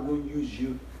 then God will use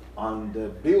you on the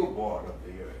billboard of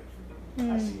the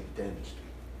earth as He intends to.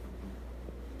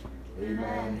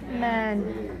 Amen. Amen.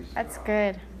 Praise That's God.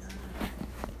 good.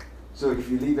 So if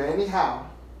you leave anyhow,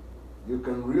 you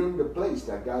can ruin the place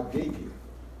that God gave you.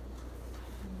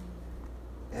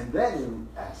 And then,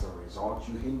 as a result,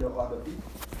 you hinder other people.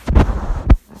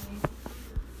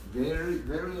 Very,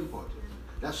 very important.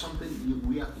 That's something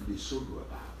we have to be sober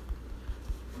about.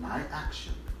 My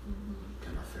action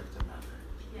can affect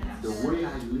another. The way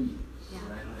I live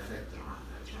can affect another.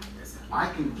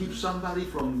 I can keep somebody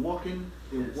from walking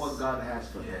in what God has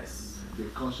for them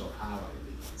because of how I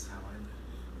live.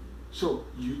 So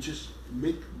you just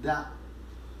make that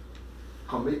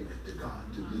commitment to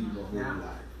God to live a whole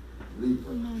life. Live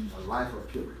a life of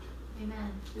purity.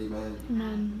 Amen. Amen.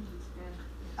 Amen.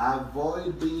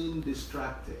 Avoid being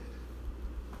distracted.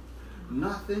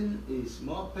 Nothing is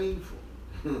more painful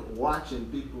watching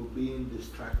people being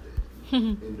distracted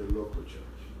in the local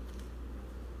church.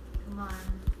 Come on.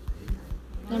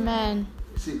 Amen.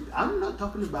 See, I'm not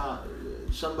talking about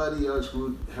somebody else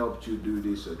who helped you do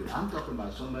this or that. I'm talking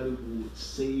about somebody who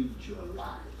saved your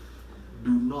life.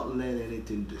 Do not let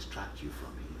anything distract you from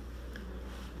Him.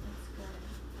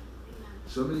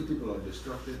 So many people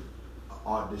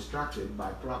are distracted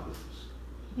by problems.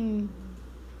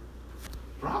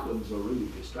 Problems are really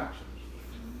distractions.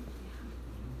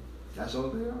 That's all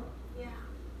they are. Yeah.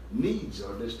 Needs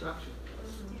are distractions.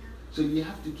 So you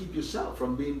have to keep yourself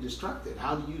from being distracted.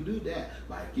 How do you do that?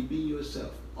 By keeping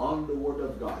yourself on the Word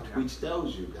of God, which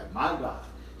tells you that my God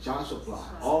shall supply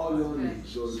all your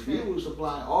needs. So if He will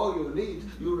supply all your needs,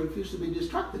 you refuse to be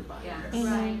distracted by it.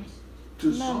 Right.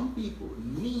 To some people,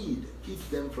 need keeps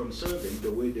them from serving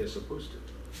the way they're supposed to.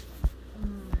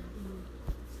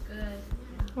 Good.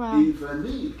 Wow. If a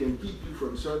need can keep you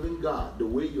from serving God the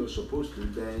way you're supposed to,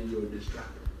 then you're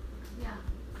distracted. Yeah.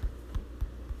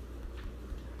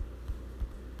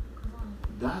 Come on.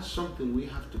 That's something we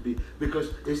have to be,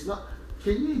 because it's not,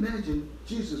 can you imagine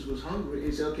Jesus was hungry?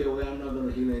 He said, okay, well, I'm not going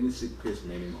to heal any sick person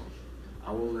anymore.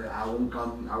 I won't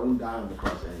die on the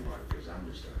cross anymore because I'm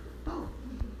distracted. No.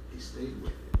 He stayed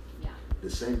with it. Yeah. The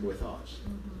same with us.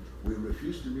 We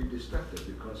refuse to be distracted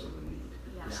because of a need.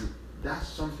 Yeah. You see, that's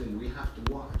something we have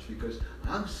to watch, because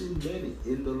I've seen many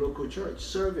in the local church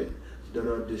serving that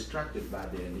are distracted by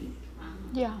their need.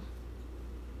 Yeah.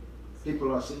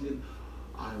 People are singing,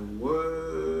 I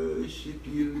worship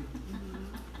you,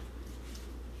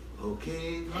 O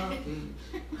King of Kings.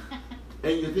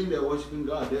 And you think they're worshiping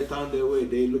God. They're turned their way.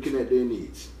 They're looking at their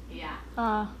needs. Yeah.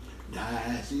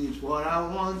 That is what I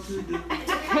want to do.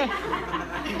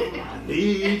 My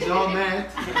needs are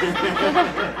met.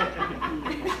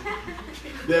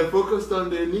 They're focused on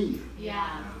their need.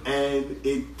 Yeah. And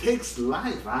it takes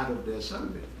life out of their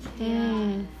serving.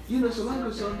 Mm. You know, so long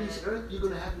as you're on this earth, you're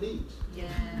going to have needs. Yes.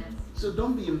 So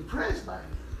don't be impressed by needs.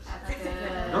 That's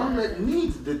good. Don't let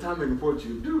needs determine what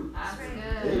you do. That's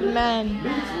good. Amen.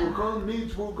 Needs will come,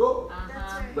 needs will go.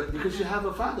 Uh-huh. But because you have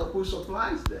a Father who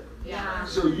supplies them. Yeah.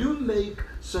 So you make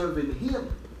serving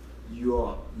Him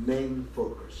your main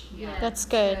focus. Yeah. That's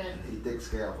good. He takes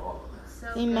care of all of that. So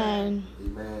Amen.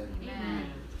 Amen. Good.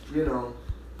 Amen. You know,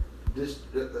 this.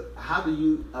 How do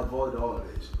you avoid all of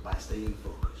this? By staying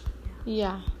focused.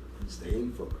 Yeah.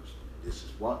 Staying focused. This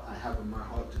is what I have in my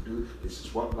heart to do. This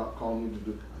is what God called me to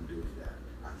do. I'm doing that.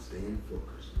 I'm staying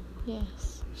focused.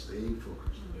 Yes. I'm staying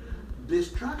focused.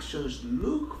 Distractions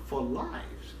look for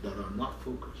lives that are not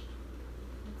focused.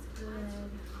 That's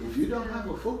good. If you don't have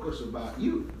a focus about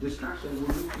you, distraction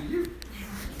will look for you.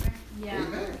 Yeah.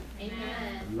 Amen.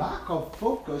 Amen. Lack of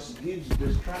focus gives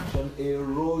distraction a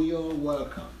royal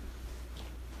welcome.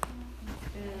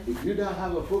 Good. If you don't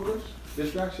have a focus,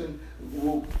 distraction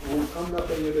will come up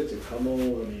on you and say, come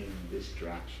on,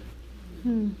 distraction.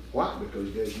 Why?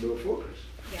 Because there's no focus.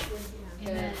 Yeah.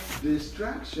 Amen.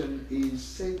 Distraction is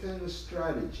Satan's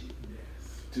strategy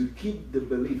to keep the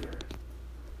believer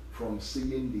from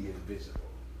seeing the invisible.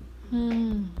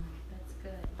 That's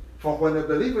good. For when a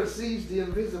believer sees the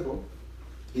invisible,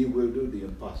 he will do the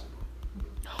impossible.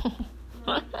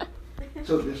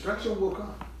 So destruction will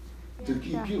come to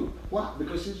keep you. Why?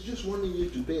 Because it's just wanting you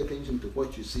to pay attention to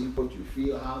what you see, what you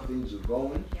feel, how things are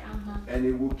going. And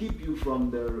it will keep you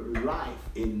from the life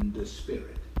in the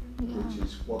spirit, which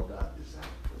is what God designed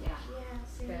for us.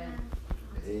 Yes, amen.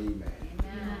 Amen.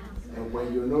 Amen. And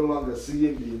when you're no longer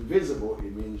seeing the invisible,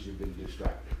 it means you've been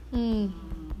distracted.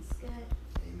 That's good.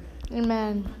 Amen.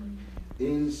 Amen.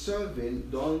 In serving,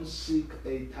 don't seek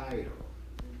a title.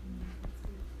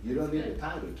 You don't need a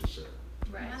title to serve.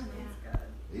 Right.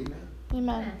 Amen.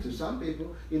 Amen. To some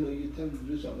people, you tell them to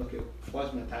do something. Okay,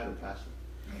 what's my title, Pastor?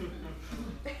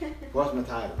 What's my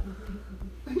title?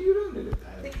 You don't need a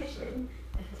title to serve.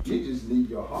 You just need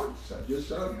your heart to serve. Just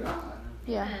serve God.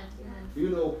 Yeah.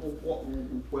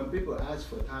 When people ask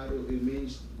for title, it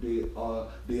means they are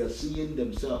seeing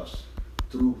themselves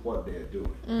through what they're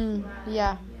doing.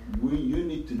 Yeah. You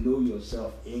need to know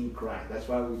yourself in Christ. That's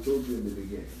why we told you in the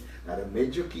beginning that a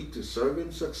major key to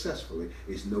serving successfully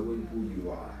is knowing who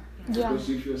you are. Yeah. Because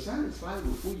if you're satisfied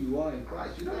with who you are in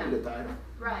Christ, you don't need a title.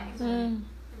 Right.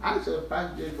 I served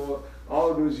Pastor J for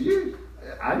all those years.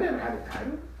 I never had a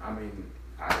title. I mean,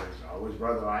 I was always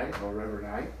Brother Ike or Reverend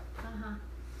Ike.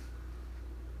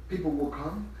 People will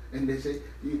come and they say,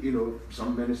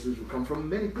 some ministers will come from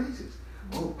many places.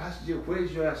 Oh, Pastor J,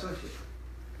 where's your associate?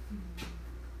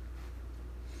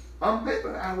 On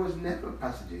paper, I was never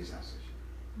Pastor J's associate.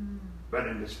 But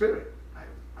in the spirit,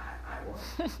 I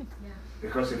was.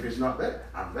 Because if it's not there,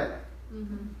 I'm there.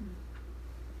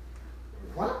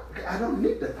 What? I don't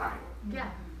need the title. Yeah.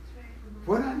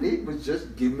 What I need was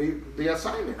just give me the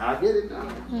assignment. I'll get it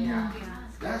done.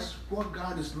 That's what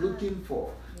God is looking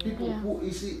for. People who,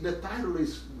 you see, the title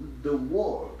is the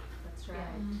world. That's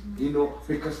right.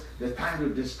 Because the title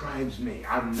describes me.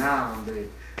 I'm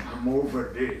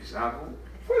over this.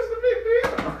 What's the big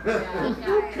deal?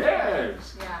 Who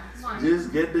cares?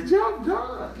 Just get the job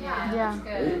done. Yeah.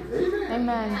 Amen.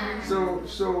 Amen. So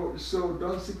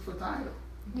don't seek for title.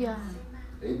 Yeah.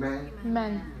 Amen.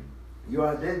 Amen. Your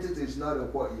identity is not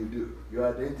in what you do. Your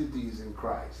identity is in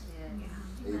Christ.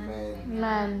 Amen.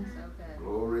 Amen.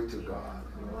 Glory to God.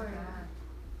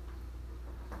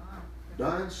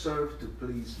 Don't serve to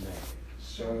please man.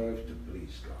 Serve to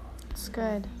please God. It's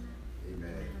good.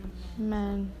 Amen.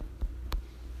 Amen.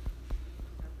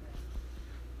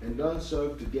 And don't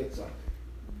serve to get something.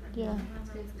 Yeah.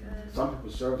 Some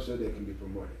people serve so they can be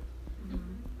promoted.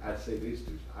 I say this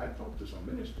I talk to some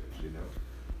ministers,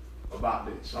 about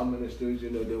this. Some ministers,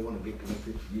 they want to get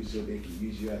connected to you so they can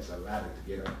use you as a ladder to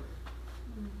get up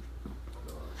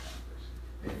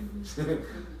there.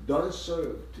 Don't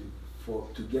serve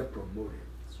to get promoted.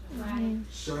 Right.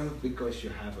 Serve because you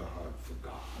have a heart for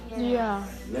God. Yeah.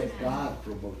 Let God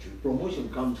promote you. Promotion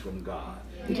comes from God.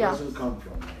 It Yeah. doesn't come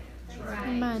from man. Right.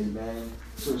 Amen. Amen.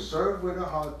 So serve with a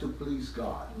heart to please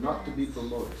God, not to be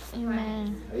promoted.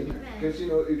 Amen. Amen. Because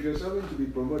if you're serving to be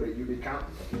promoted, you'll be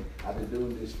counting. Okay, I've been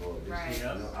doing this for this. Right.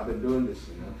 I've been doing this.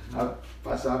 I've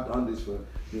done this for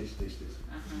this. That's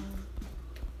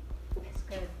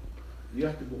good. You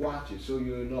have to watch it so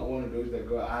you're not one of those that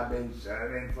go, I've been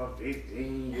serving for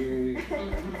 15 years.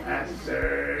 I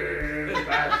serve.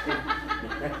 That's a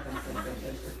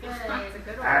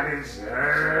good one. I've been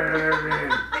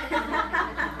serving.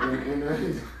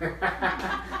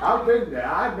 I've been there.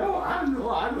 I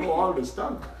know all the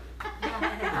stuff.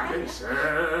 I've been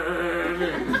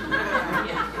serving.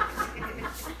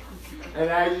 And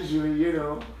I usually,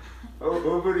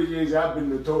 over the years, I've been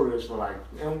notorious for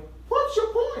what's your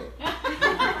point?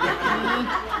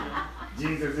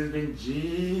 Jesus has been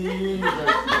Jesus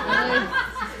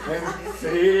and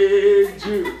saved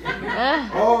you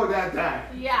all that time.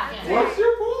 Yeah. What's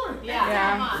your point?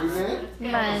 Yeah. Amen?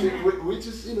 Amen. See, which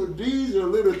is, these are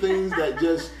little things that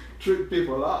just trick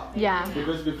people up. Yeah.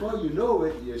 Because before you know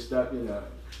it, you're stuck,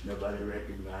 nobody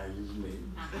recognizes me.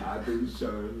 I've been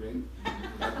serving.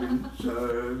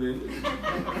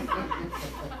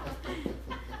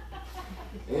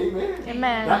 Amen.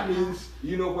 Amen. That means,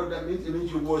 you know what that means? It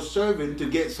means you were serving to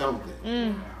get something.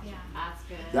 Yeah.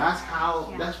 That's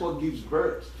good. That's what gives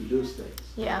birth to those things.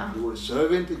 Yeah. You were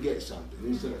serving to get something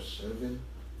instead of serving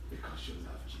because you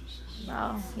love Jesus.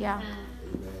 Oh, yeah.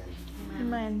 Amen.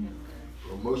 Amen.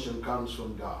 Promotion comes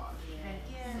from God.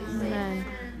 Amen.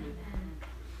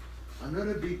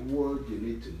 Another big word you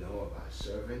need to know about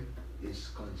serving is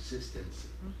consistency.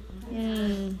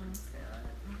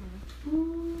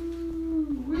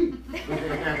 Ooh-wee.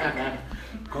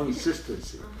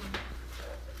 Consistency.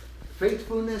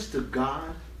 Faithfulness to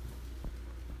God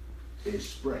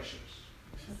is precious.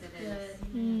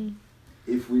 Mm.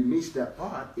 If we miss that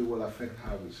part, it will affect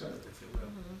how we serve.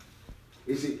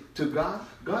 You see, to God,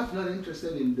 God's not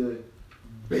interested in the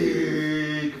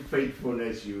big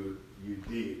faithfulness you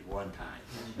did one time.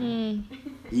 Mm.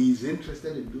 He's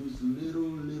interested in those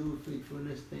little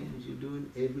faithfulness things you're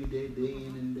doing every day, day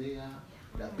in and day out.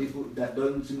 That people, that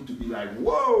doesn't seem to be like,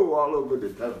 whoa, all over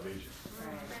the television.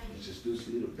 It's just those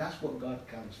little, that's what God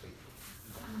counts faithful.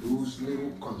 Those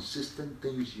little consistent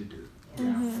things you do.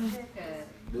 Mm-hmm.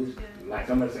 Those, like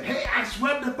somebody say, hey, I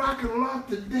swept the parking lot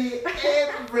today,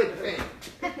 everything.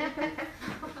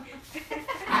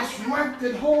 I swept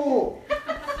it whole. I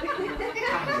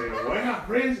said, well,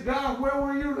 praise God, where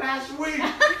were you last week?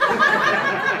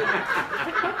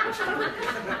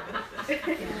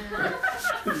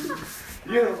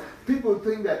 You know, people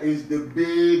think that is the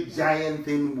big giant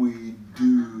thing we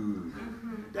do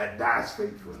that's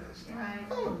faithfulness.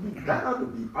 Oh, that ought to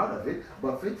be part of it.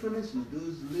 But faithfulness is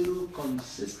those little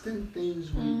consistent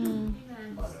things we do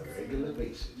on a regular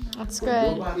basis. That's when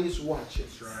good. Nobody's watching.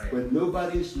 When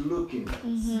nobody's looking,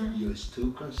 you're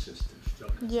still consistent.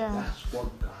 Yeah. That's what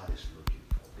God is looking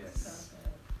for. Yes.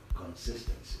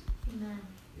 Consistency.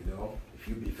 You know, if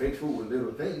you be faithful with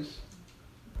little things,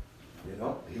 you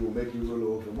know, He will make you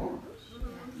rule over more.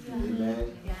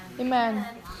 Amen. Amen.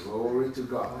 Glory to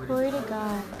God. Glory to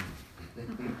God.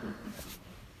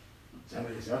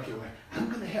 Somebody says, okay, well, I'm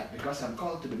going to help because I'm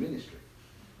called to the ministry.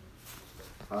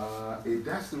 If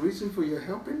that's the reason for your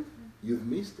helping, you've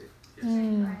missed it.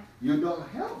 Mm. You don't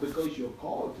help because you're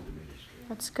called to the ministry.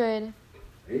 That's good.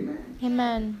 Amen.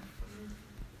 Amen.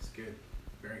 It's good.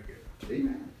 Very good.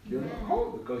 Amen. You're not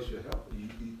called because you're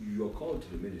you're called to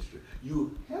the ministry.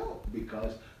 You help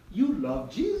because you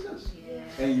love Jesus.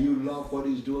 And you love what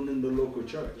He's doing in the local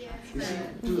church. You see,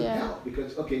 to help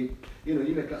because, okay, you know,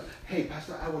 you may come, hey,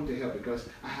 Pastor, I want to help because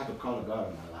I have a call of God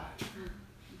in my life.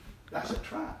 That's a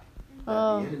trap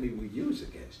that the enemy will use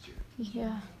against you.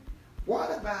 Yeah.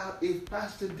 What about if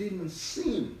Pastor didn't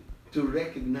seem to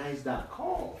recognize that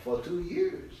call for 2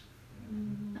 years?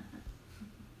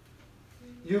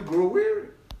 You grow weary.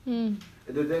 And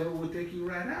the devil will take you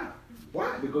right out.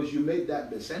 Why? Because you made that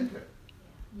the center.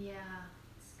 Yeah,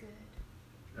 it's good.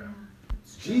 Yeah.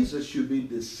 Jesus should be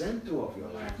the center of your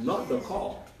life, not the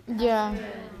call. Yeah.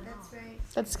 That's right.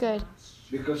 That's good.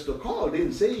 Because the call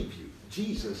didn't save you.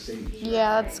 Jesus saved you.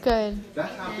 Yeah, that's good.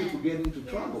 That's how people get into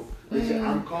trouble. They say,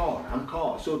 I'm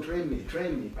called. So train me,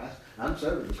 Pastor. I'm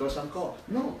serving because I'm called.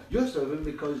 No, you're serving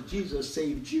because Jesus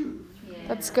saved you.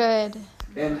 That's good.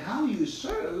 And how you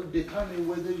serve determines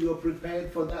whether you're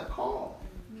prepared for that call.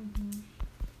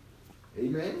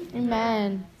 Amen?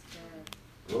 Amen.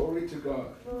 Glory to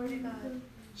God. Glory to God.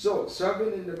 So,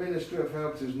 serving in the ministry of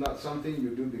helps is not something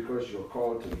you do because you're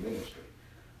called to the ministry,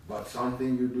 but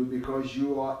something you do because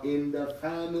you are in the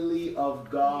family of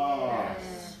God.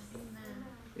 Yes.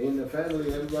 In the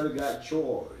family, everybody got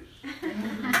chores.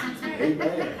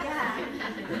 Amen.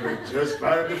 You're just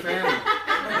part of the family.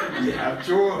 You have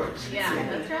chores. Yeah,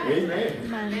 that's right. Amen.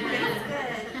 Amen.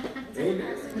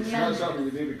 Amen. It's not something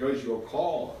you do because you're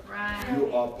called. Right.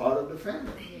 You are part of the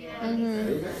family.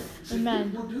 Amen. See,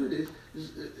 Amen. people do this.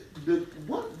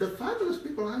 The fabulous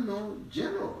people I know,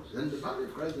 generals, and the body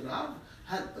of Christ that I've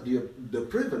had the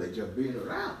privilege of being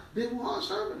around, they were all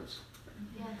servants.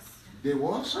 Yes. They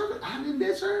were all servants. I mean,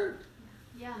 they served.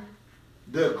 Yeah.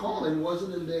 The calling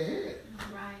wasn't in their head.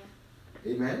 Right.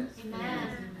 Amen?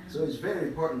 Amen. So it's very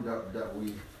important that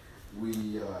we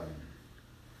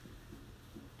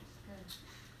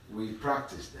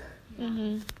practice that.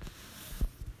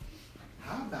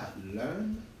 How about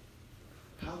learn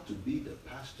how to be the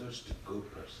pastor's go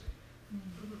person?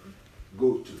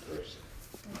 Go-to person.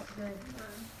 That's good.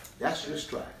 That's your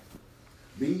strive.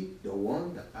 Be the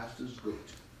one the pastors go to.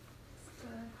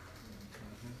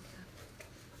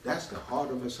 That's the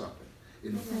heart of a servant.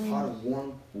 You know, the heart of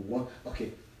one who wants,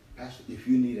 okay, Pastor, if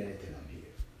you need anything, I'm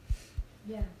here.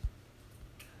 Yeah.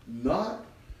 Not,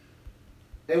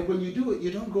 and when you do it,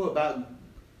 you don't go about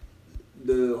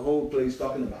the whole place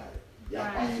talking about it.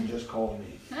 Yeah, Pastor just called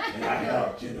me and I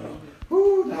helped, you know.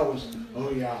 Ooh, that was,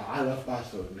 oh yeah, I love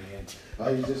Pastor, man.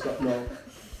 Oh, you just don't know.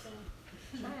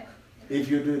 If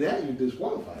you do that, you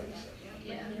disqualify yourself.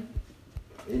 Yeah.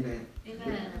 Amen.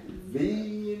 Amen.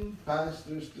 Being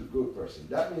pastors to good person.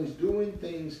 That means doing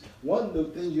things. One of the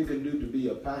things you can do to be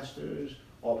a pastor's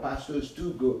or pastors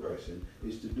to good person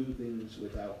is to do things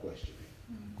without questioning.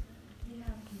 Yeah.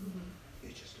 You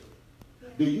just do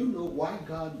it. Do you know why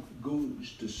God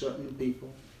goes to certain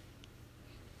people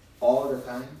all the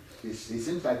time? It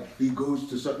seems like He goes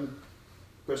to certain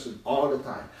person all the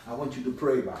time. I want you to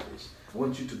pray about this. I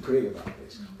want you to pray about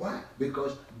this. Why?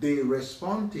 Because they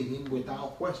respond to him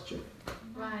without questioning.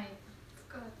 Right.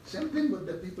 Good. Same thing with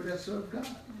the people that serve God.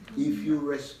 If you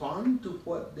respond to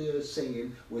what they're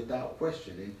saying without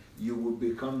questioning, you will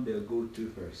become their go-to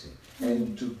person.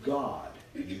 And to God,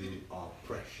 you are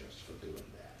precious for doing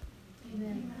that.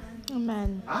 Amen.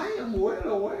 Amen. I am well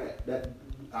aware that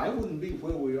I wouldn't be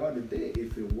where we are today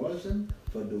if it wasn't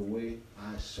for the way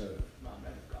I serve my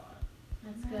man of God.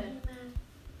 That's good.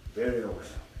 Very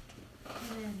aware.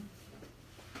 Amen.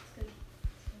 I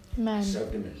Amen.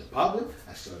 served him in the public.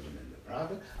 I served him in the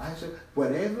private. I said,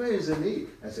 whatever is a need,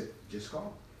 I said, just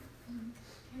call.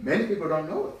 Many people don't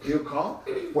know it. He'll call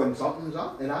when something's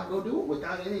up, and I'll go do it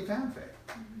without any fanfare.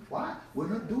 Why? We're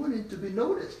not doing it to be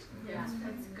noticed. Yeah,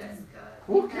 that's good.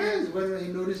 Who cares whether he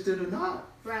noticed it or not?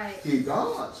 Right. He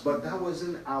does, but that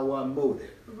wasn't our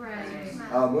motive. Right.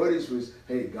 Our motive was,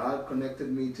 hey, God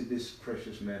connected me to this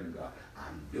precious man of God.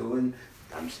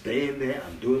 I'm staying there,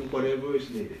 I'm doing whatever is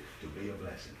needed to be a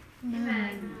blessing.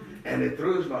 Amen. And it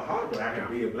thrills my heart that I can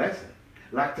be a blessing.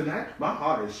 Like tonight, my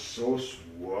heart is so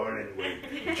swollen with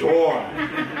joy.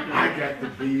 I got to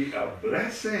be a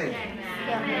blessing.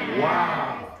 Amen.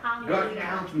 Wow. God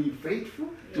counts me faithful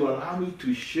to allow me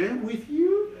to share with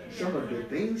you some of the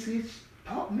things he's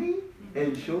taught me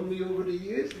and shown me over the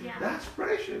years. That's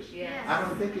precious. Yes. I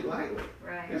don't take it lightly.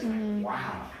 Right. It's like,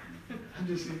 wow. I'm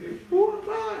just thinking, who am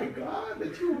I, God,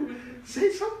 that you would say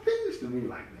some things to me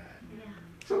like that?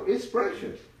 So it's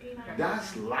precious.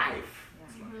 That's life.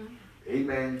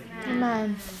 Amen.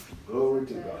 Amen. Glory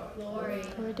to God. Glory.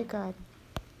 Glory to God.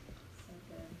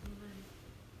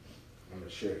 I'm going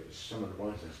to share some of the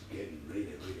ones that's getting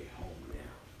really, really home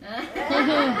now.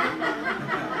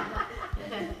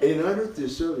 In order to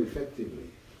serve effectively,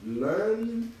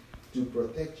 learn to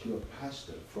protect your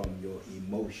pastor from your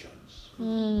emotions.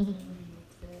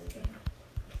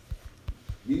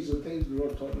 These are things the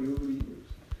Lord taught me over the years.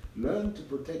 Learn to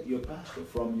protect your pastor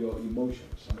from your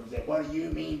emotions. Someone said, what do you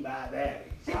mean by that?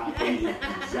 Exactly.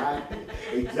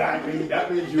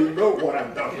 That means you know what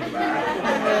I'm talking about.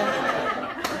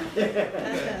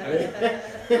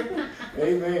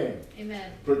 Amen.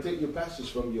 Amen. Protect your pastors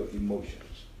from your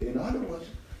emotions. In other words,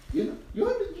 you're not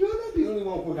the only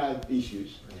one who has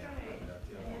issues.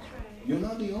 You're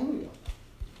not the only one.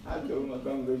 I told my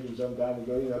congregation some time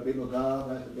ago, people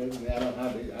come, I don't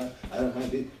have this, I don't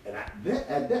have this. And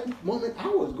at that moment, I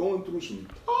was going through some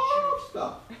tough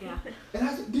stuff. Yeah. And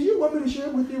I said, do you want me to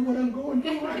share with you what I'm going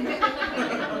through right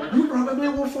now? You probably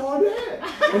will fall dead.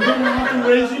 And then I have to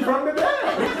raise you from the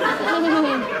dead.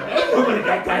 Ain't nobody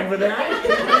got time for that.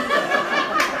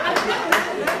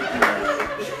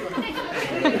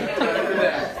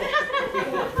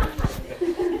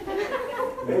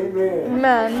 Amen.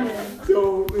 Amen.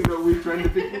 So, we're trying to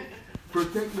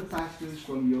protect the pastors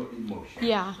from your emotions.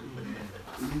 Yeah.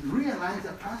 You realize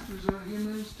that pastors are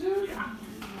humans too.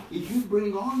 If you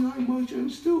bring all your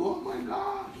emotions too, oh my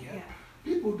God.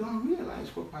 People don't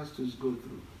realize what pastors go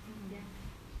through.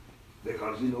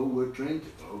 Because, we're trained to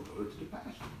go to the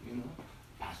pastor,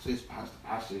 Pastor is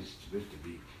supposed to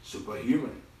be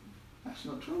superhuman. That's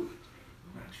not true.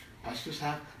 Pastors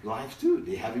have life too.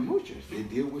 They have emotions. They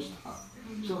deal with stuff.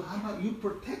 So how about you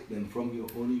protect them from your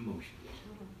own emotions?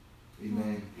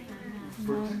 Amen.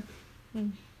 Protect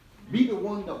them. Be the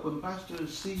one that when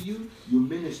pastors see you, you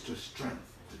minister strength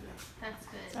to them. That's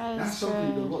good. That's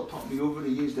something the Lord taught me over the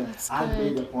years that I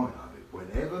made a point of it.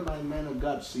 Whenever my man of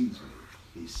God sees me,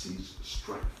 he sees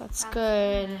strength. That's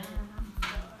good.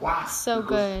 Why? So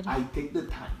because good. I take the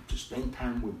time to spend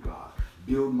time with God,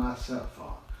 build myself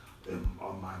up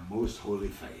on my most holy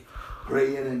faith,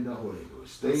 praying in the Holy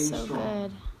Ghost, staying So strong.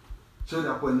 good. So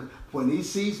that when he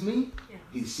sees me,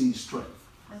 he sees strength.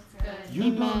 That's good. You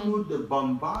Amen. don't know the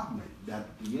bombardment that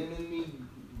the enemy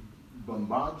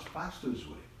bombards pastors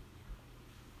with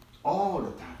all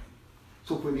the time.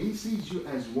 So when he sees you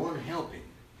as one helping,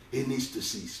 he needs to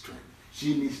see strength.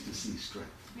 She needs to see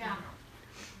strength. Yeah.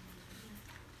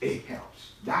 It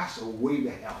helps. That's a way to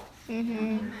help.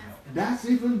 Mm-hmm. That's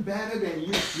even better than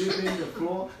you sweeping the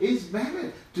floor. It's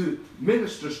better to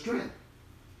minister strength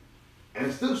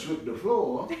and still sweep the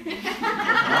floor than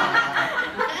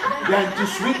to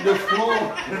sweep the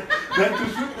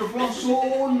floor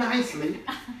so nicely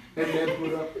and then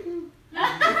put up.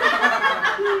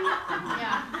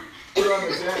 Put on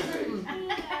the sad face.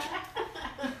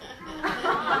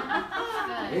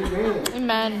 Amen.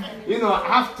 Amen.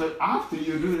 After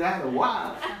you do that a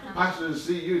while, pastors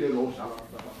see you, they go,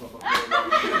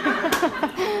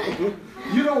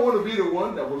 you don't want to be the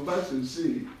one that when pastors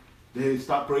see, they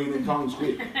stop praying in tongues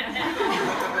quick.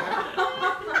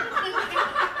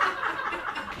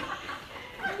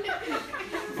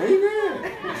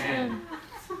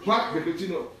 But because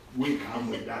we come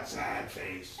with that sad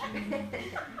face.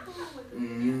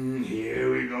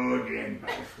 Here we go again,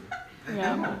 Pastor.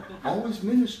 Yeah. No, always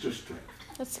minister strength.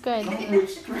 That's good.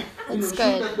 Always strength. That's So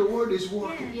good. that the word is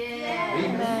working.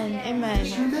 Amen.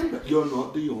 Just Amen. remember, you're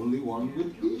not the only one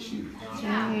with issues.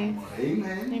 Amen.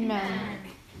 Amen.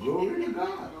 Glory to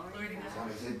God.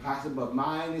 Somebody said, Pastor, but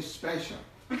mine is special.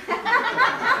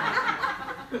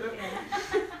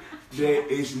 There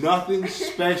is nothing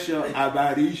special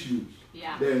about issues.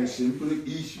 They're simply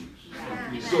issues.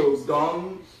 So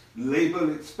don't label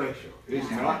it special.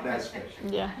 It's not that special.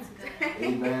 Yeah.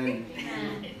 Amen.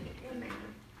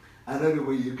 Another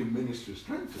way you can minister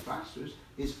strength to pastors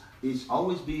is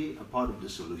always be a part of the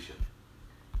solution.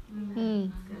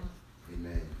 Mm.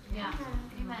 Amen. Yeah.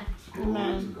 Amen.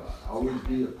 Glory to God. Always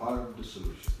be a part of the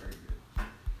solution. Very good.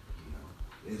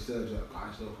 Instead of saying,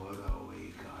 Pastor, what are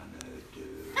we gonna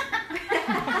do?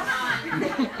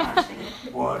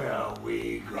 What are we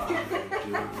gonna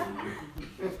do?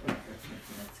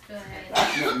 That's good.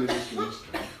 That's not ministering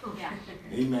strength. Yeah.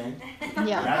 Amen.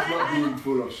 Yeah. That's not being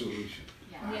full of solution.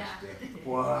 Yeah.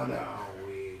 What are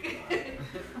we gonna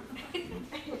do?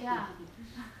 Yeah.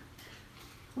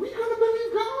 We're gonna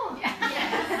believe God.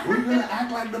 Yeah. We're gonna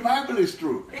act like the Bible is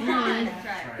true. That's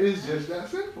right. It's just that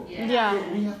simple. Yeah. So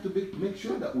we have to make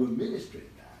sure that we're ministering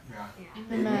that.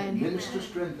 Amen. Minister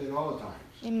strength at all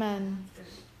times. Amen.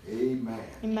 Amen.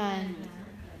 Amen.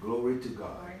 Glory to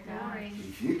God. Glory.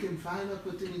 If you can find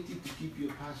opportunity to keep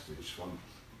your pastors from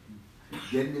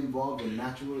getting involved in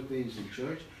natural things in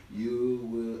church, you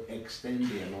will extend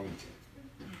the anointing.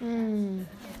 Mm.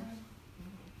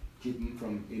 Keep them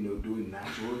from, doing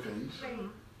natural things.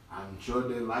 I'm sure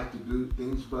they like to do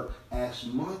things, but as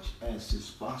much as is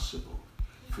possible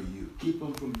for you, keep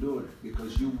them from doing it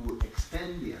because you will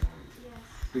extend the anointing.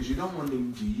 Because you don't want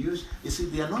them to use,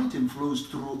 the anointing flows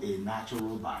through a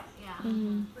natural body.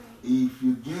 Mm. If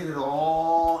you get it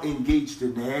all engaged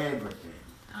in everything,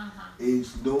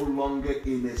 it's no longer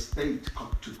in a state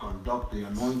to conduct the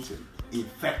anointing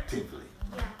effectively.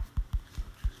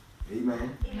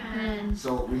 Amen. Amen.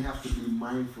 So we have to be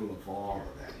mindful of all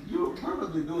of that. You're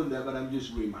probably doing that, but I'm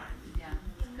just reminding you. Yeah.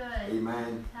 Good.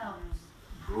 Amen. Helps.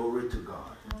 Glory to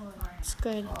God. It's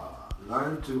good.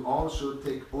 Learn to also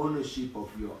take ownership of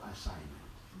your assignment.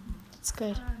 It's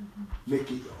good.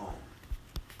 Make it your own.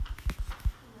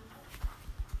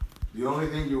 The only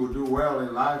thing you will do well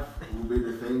in life will be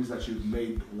the things that you've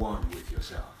made one with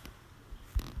yourself.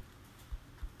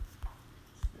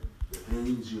 The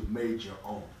things you've made your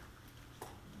own.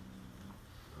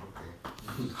 Okay.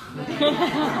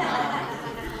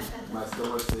 My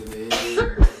stomach said, Amen.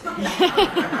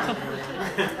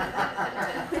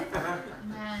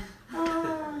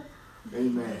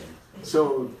 Amen.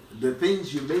 So the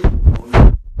things you make your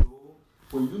own,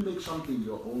 when you make something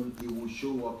your own, it will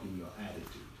show up in your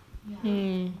attitude.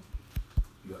 Mm.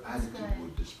 Your attitude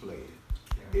will display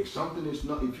it. If something is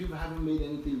not, if you haven't made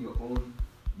anything your own,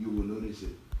 you will notice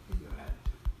it in your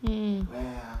attitude. Mm.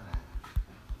 Well,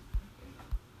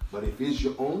 but if it's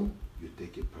your own, you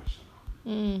take it personal.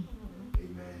 Mm.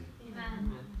 Amen.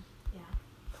 Amen.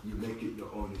 You make it your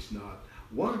own. It's not.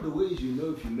 One of the ways you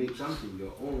know if you make something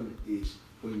your own is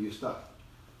when you start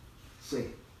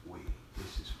saying,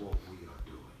 this is what we are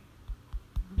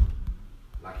doing.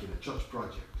 Like in a church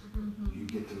project, you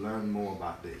get to learn more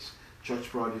about this. Church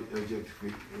project,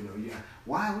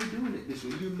 why are we doing it this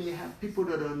way? You may have people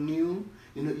that are new.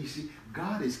 You see,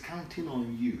 God is counting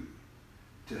on you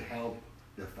to help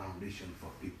the foundation for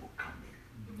people coming.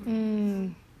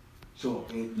 Mm. So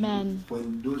Amen.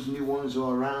 when those new ones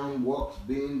are around, work's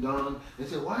being done, they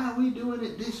say, why are we doing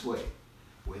it this way?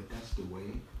 Well, that's the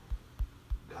way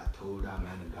God told our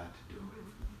man of God to do it.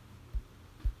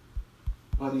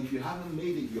 But if you haven't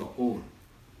made it your own,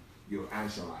 you'll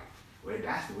answer like, well,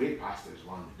 that's the way pastors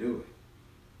want to do it.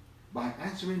 By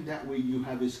answering that way, you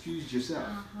have excused yourself.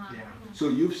 So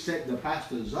you've set the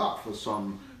pastors up for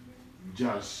some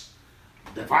just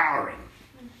devouring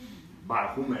by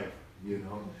whomever,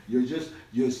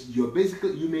 You're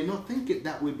basically, you may not think it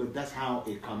that way, but that's how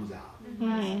it comes out.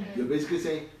 Mm. You're basically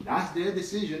saying, that's their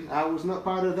decision. I was not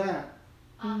part of that.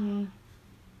 Mm.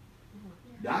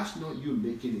 That's not you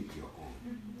making it your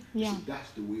own. Yeah. See,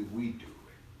 that's the way we do it.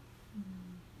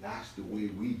 That's the way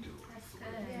we do it. That's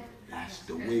good. That's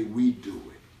the way we do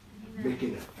it.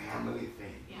 Making a family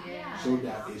thing. Yeah. So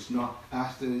that it's not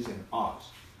pastors and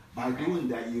us. By doing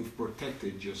that, you've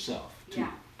protected yourself too.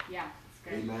 Yeah.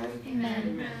 That's good. Amen.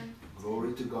 Amen.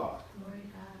 Glory to God. Glory to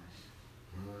God.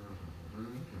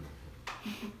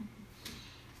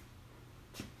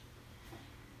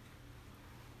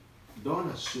 Don't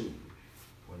assume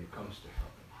when it comes to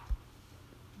helping.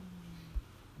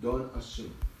 Don't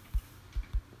assume.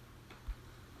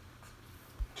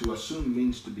 To assume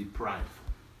means to be prideful.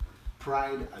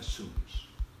 Pride assumes.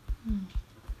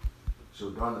 So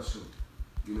don't assume.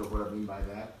 You know what I mean by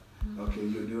that? Okay,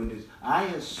 you're doing this. I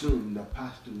assume the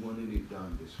pastor wanted it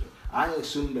done this way. I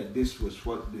assume that this was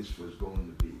what this was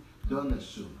going to be. Don't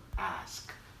assume.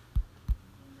 Ask.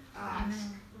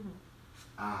 Ask.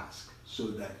 Ask so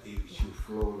that it should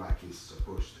flow like it's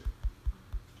supposed to.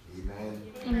 Amen.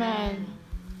 Amen.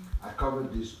 I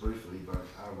covered this briefly, but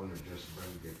I want to just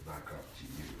bring it back up to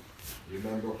you.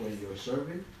 Remember when you're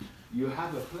serving, you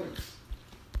have a place.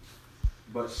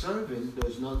 But serving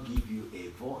does not give you a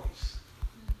voice.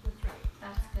 That's right.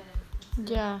 That's good.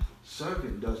 Yeah.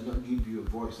 Serving does not give you a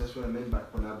voice. That's what I meant by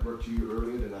when I brought to you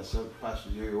earlier that I served Pastor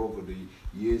Jerry over the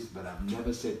years, but I've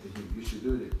never said to him, you should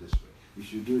do it this way. You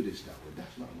should do this that way.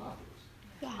 That's not my voice.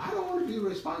 Yeah. I don't want to be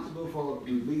responsible for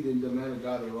leading the man of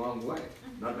God the wrong way.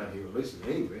 Not that he will listen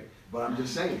anyway, but I'm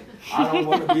just saying, I don't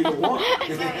want to be the one.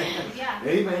 Yeah.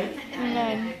 Amen.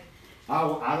 Amen.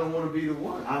 I don't want to be the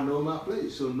one. I know my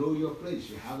place. So know your place.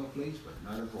 You have a place, but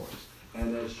not a voice.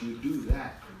 And as you do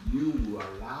that, you will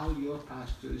allow your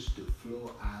pastors to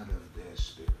flow out of their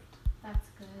spirit. That's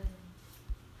good.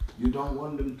 You don't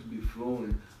want them to be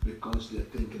flowing because they're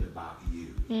thinking about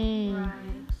you.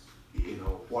 Right. You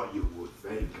know, what you would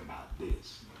think about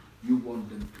this. You want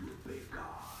them to obey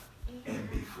God and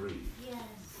be free. Yes.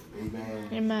 Amen.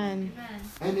 Amen. Amen.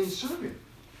 And in serving,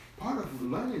 part of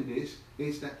learning this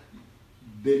is that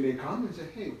they may come and say,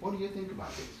 hey, what do you think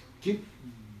about this?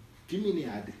 Give me an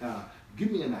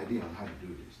idea on how to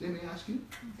do this. They may ask you,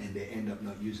 and they end up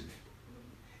not using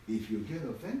it. If you get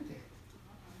offended,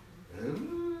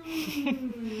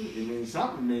 it means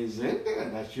something is in there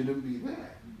that shouldn't be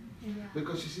there. Yeah.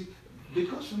 Because you see,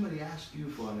 because somebody asks you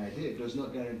for an idea, it does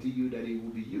not guarantee you that it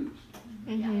will be used.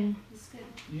 Mm-hmm. It's good.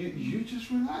 You just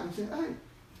relax and say, hey,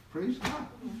 praise God.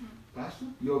 Pastor,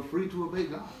 you're free to obey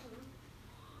God.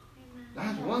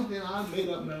 That's one thing I made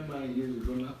up my mind years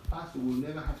ago. My pastor will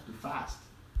never have to fast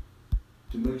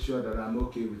to make sure that I'm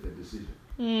okay with the decision.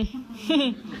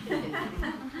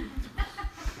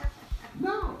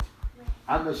 No,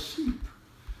 I'm a sheep.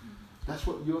 That's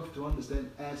what you have to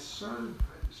understand. As servants,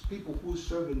 people who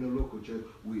serve in the local church,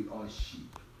 we are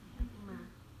sheep.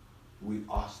 We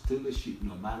are still a sheep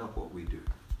no matter what we do.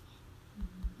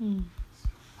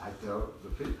 I tell the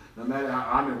people, no matter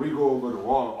how, we go over the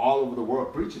world, all over the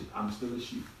world preaching, I'm still a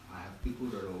sheep. I have people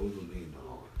that are over me in the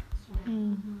Lord.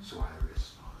 So I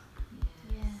respond.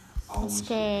 Yes. Always That's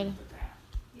good. remember that.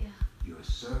 Yeah. You're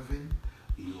serving,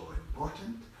 you're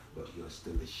important, but you're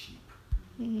still a sheep.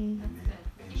 Mm-hmm. Amen.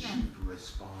 Good. And Amen. sheep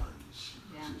responds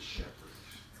Yeah. to shepherds.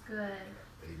 It's good.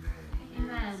 Amen.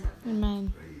 Amen.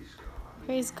 Amen. Praise God.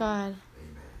 Praise God.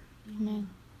 Amen. Amen.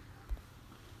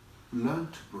 Learn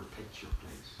to protect your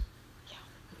place.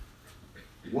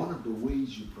 One of the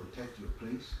ways you protect your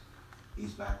place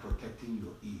is by protecting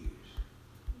your ears.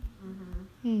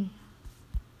 Mm.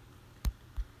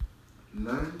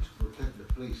 Learn to protect the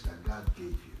place that God gave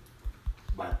you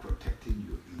by protecting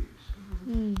your ears.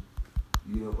 Mm.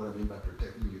 You know what I mean by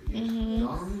protecting your ears?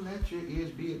 Don't let your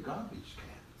ears be a garbage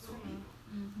can for people.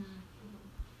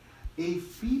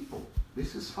 If people,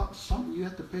 this is something you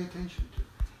have to pay attention to.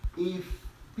 If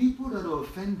people that are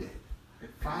offended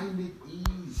find it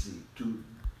easy to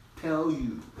tell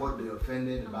you what they're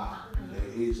offended about,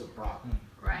 there is a problem.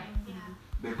 Right. Yeah.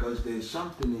 Because there's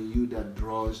something in you that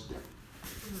draws them.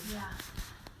 Yeah.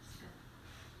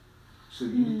 So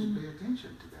you need to pay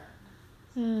attention to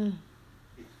that. Mm.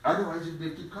 Otherwise, if they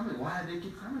keep coming, why do they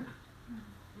keep coming?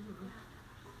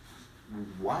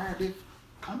 Why are they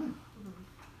coming?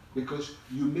 Because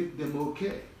you make them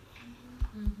okay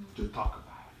to talk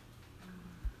about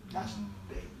it. That's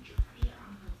dangerous.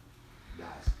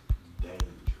 That's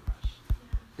dangerous.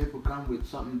 People come with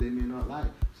something they may not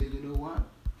like. Say, you know what?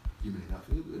 You may not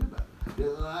feel good about it. They,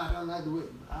 I don't like the way.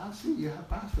 I see you have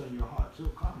pastor in your heart. So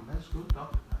come, let's go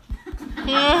talk about it.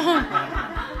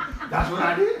 That's what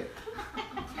I did.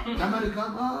 Somebody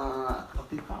come,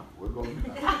 okay, come. We're going to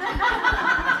talk.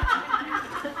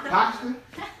 Pastor,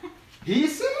 he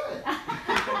said.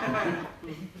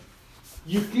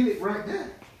 You kill it right there.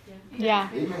 Yeah.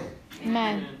 Amen.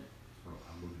 Amen. Oh,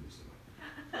 I'm moving this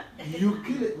away. You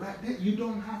kill it right there. You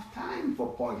don't have time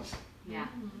for poison. Yeah.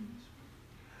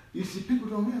 You see, people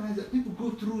don't realize that people go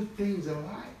through things in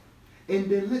life and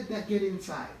they let that get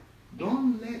inside.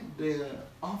 Don't let the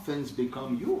offense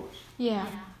become yours. Yeah.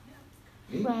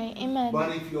 Eh? Right. Amen.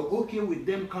 But if you're okay with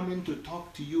them coming to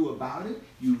talk to you about it,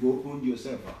 you've opened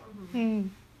yourself up. Mm.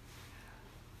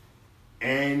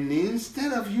 And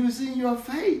instead of using your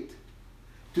faith,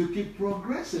 to keep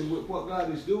progressing with what God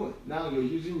is doing. Now you're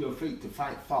using your faith to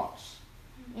fight thoughts.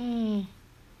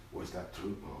 Was that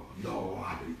true? Oh, no,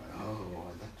 I believe it. Oh,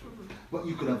 is that true? But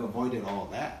you could have avoided all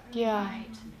that. Yeah.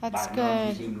 That's by not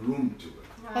good. giving room to it.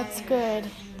 That's good.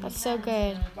 That's so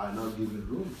good. By not giving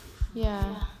room to it.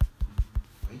 Yeah.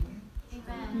 Amen.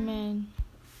 Amen.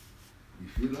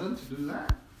 If you learn to do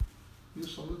that, you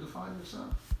solidify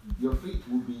yourself. Your faith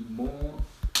will be more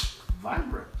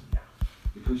vibrant.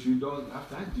 Because you don't have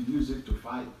time to use it to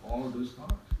fight all those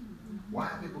thoughts. Why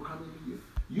are people coming to you?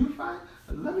 You find,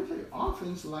 let me tell you, all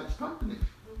things likes company.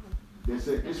 They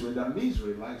say this way, that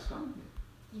misery likes company.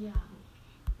 Yeah.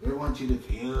 They want you to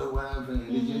feel whatever.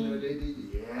 And did you know they did?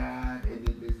 Yeah, they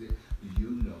did this. Do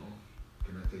you know?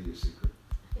 Can I tell you a secret?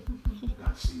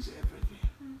 God sees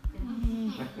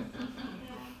everything.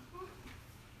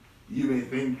 You may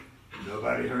think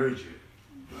nobody heard you,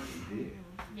 but He did.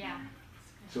 Yeah.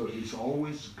 So it's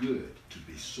always good to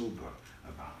be sober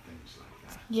about things like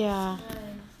that. Yeah.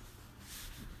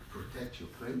 Protect your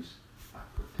place by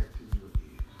protecting your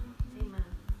ears. Amen.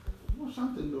 Well,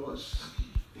 something that was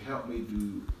helped me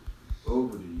do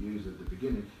over the years at the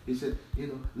beginning. He said,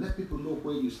 let people know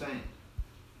where you stand.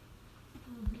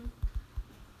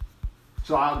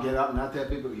 So I'll get up and I'll tell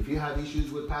people, if you have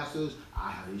issues with pastors,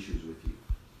 I have issues with you.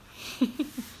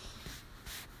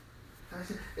 I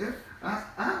said,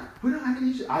 we don't have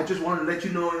any issues. I just want to let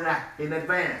you know in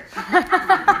advance.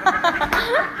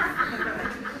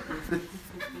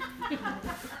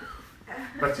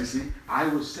 But you see, I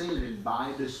was saying it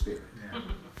by the Spirit. Yeah.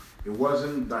 It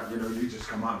wasn't that, you just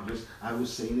come out and I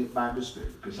was saying it by the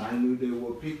Spirit. Because I knew there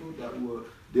were people that were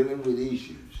dealing with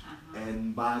issues.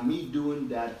 And by me doing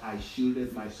that, I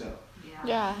shielded myself.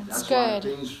 Yeah, That's it's why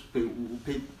good. things,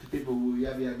 people will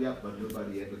yap, but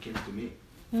nobody ever came to me.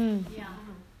 Yeah.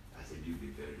 I said, you'd be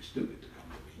very stupid to come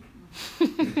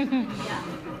to me.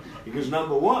 Because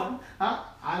number one,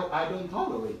 I don't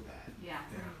tolerate that. Yeah.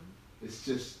 It's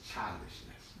just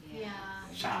childishness. Yeah.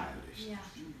 Childish. Yeah.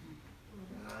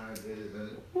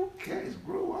 Who cares?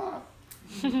 Grow up.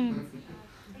 Amen.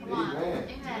 Amen.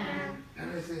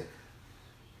 And I said,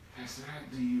 Pastor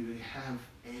Ike, do you have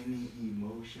any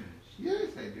emotions?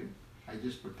 Yes, I do. I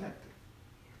just protect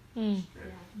it.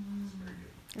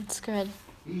 It's good.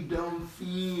 He don't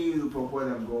feel for what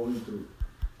I'm going through.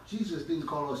 Jesus didn't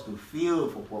call us to feel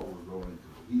for what we're going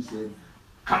through. He said,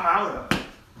 come out of it.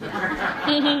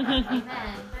 Amen.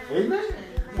 Amen.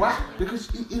 Why? Because,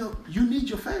 you need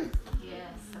your faith.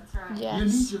 Yes, that's right. Yes. You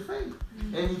need your faith.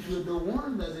 And if you're the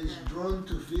one that is drawn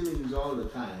to feelings all the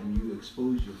time, you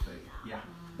expose your faith. Yeah.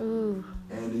 Ooh.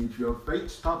 And if your faith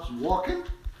stops walking,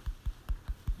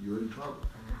 you're in trouble.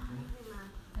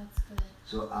 That's good.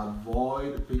 So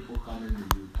avoid people coming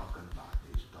to you talking about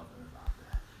this, talking about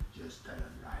that. Just tell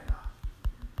them right off.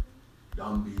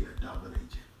 Don't be a double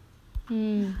agent.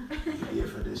 You here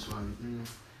for this one?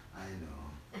 I know.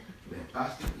 The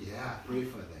pastor? Yeah, I pray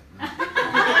for them.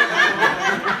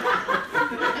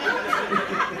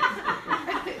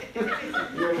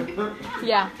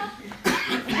 Yeah.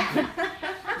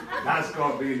 That's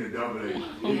called being a double agent.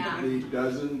 It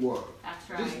doesn't work. That's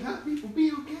right. Just tell people,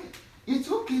 be okay. It's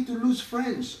okay to lose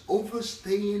friends over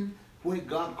staying where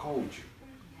God called you.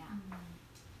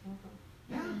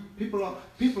 Yeah. People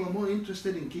are more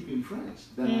interested in keeping friends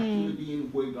than actually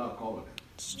being where God called them.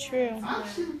 It's true. I've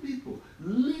seen people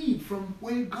leave from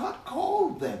where God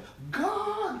called them.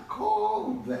 God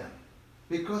called them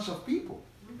because of people.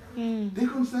 They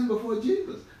couldn't stand before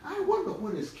Jesus. I wonder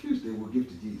what excuse they will give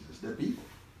to Jesus. The people.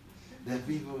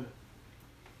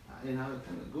 And I would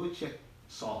tell them, go check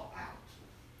Saul out.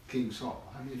 King Saul.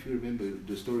 I mean, if you remember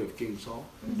the story of King Saul,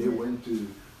 they went to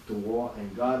war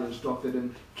and God instructed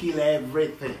them, kill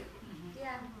everything.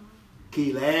 Yeah.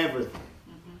 Kill everything.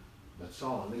 But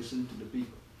Saul listened to the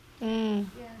people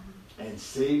and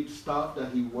saved stuff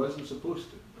that he wasn't supposed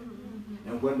to.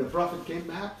 And when the prophet came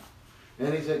back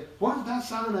and he said, what's that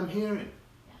sound I'm hearing?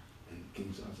 And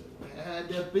King Saul said, well,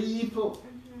 the people.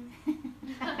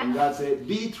 And God said,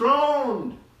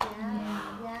 dethroned.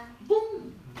 Yeah.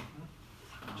 Boom.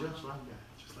 Just like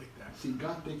that. Just like that. See,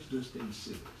 God takes those things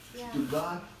serious. Yeah. To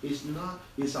God,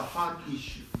 it's a hard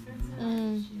issue.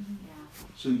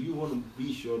 So you want to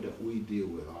be sure that we deal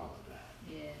with all of that.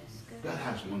 Yes. God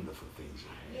has wonderful things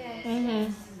in Yes.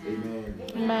 Him. Amen.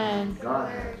 Amen. God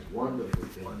has wonderful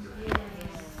things in Him.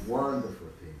 Wonderful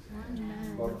things in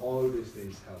Him. But all these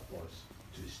things help us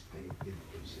to stay in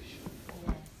position.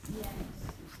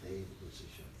 Stay in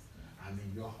position. I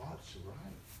mean, your heart's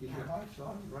right. If your heart's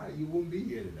not right, you won't be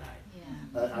here tonight.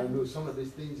 I know some of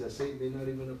these things I say may not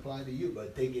even apply to you,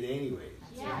 but take it anyways.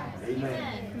 Yes.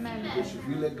 Amen. Amen. Because if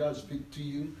you let God speak to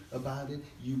you about it,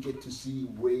 you get to see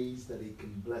ways that He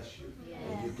can bless you.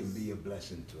 And you can be a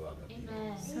blessing to other people.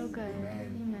 So good.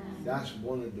 Amen. That's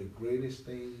one of the greatest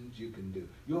things you can do.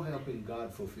 You're helping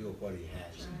God fulfill what He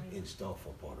has in store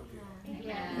for part of you.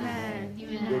 Amen.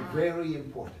 You're very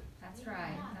important. That's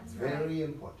right. That's right. Very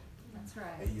important. That's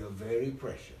right. And you're very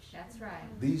precious. That's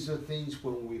right. These are things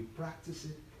when we practice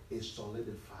it, it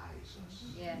solidifies us.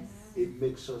 Yes. It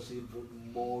makes us even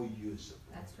more usable.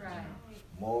 That's right.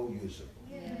 More usable.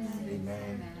 Yes.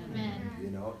 Amen. Amen.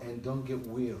 You know, and don't get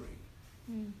weary.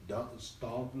 Don't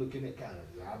stop looking at calendars.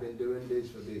 I've been doing this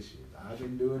for this year. I've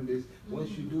been doing this.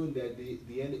 Once you're doing that,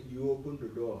 the end, you open the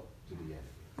door to the enemy.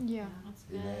 Yeah.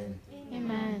 Amen.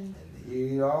 Amen. And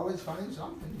he always finds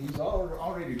something. He's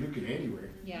already looking anyway.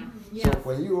 Yeah. So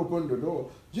when you open the door,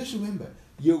 just remember,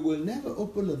 you will never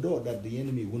open a door that the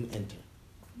enemy won't enter.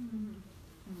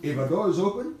 If a door is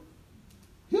open,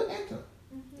 he'll enter.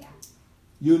 Yeah.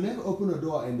 You'll never open a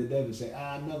door and the devil say,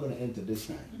 I'm not going to enter this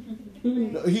time.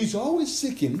 No, he's always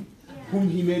seeking whom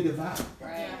he may devour.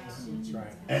 Right. That's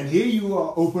right. And here you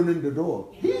are opening the door.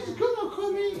 He's going to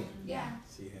come in. Yeah.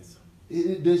 Yes.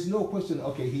 There's no question,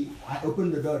 okay, I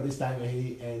opened the door this time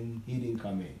and he didn't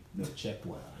come in. No, check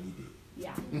well, he did.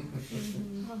 Yeah.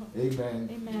 Amen.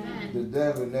 Amen. The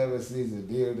devil never sees a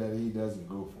deal that he doesn't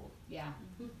go for. Yeah.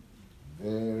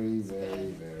 Very,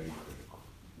 very, very critical.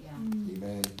 Yeah.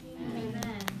 Amen.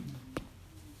 Amen.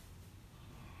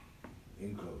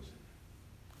 In closing,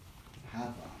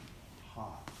 have a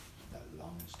heart that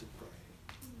longs to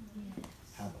pray.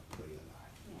 Have a prayer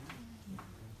life.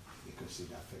 Because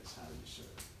it affects how you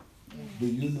serve. Do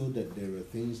you know that there are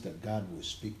things that God will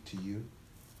speak to you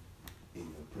in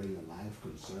your prayer life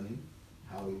concerning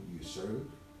how you serve,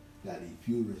 that if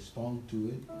you respond to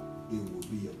it, it will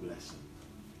be a blessing.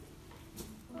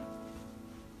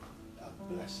 A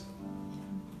blessing.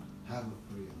 Have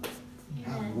a prayer life.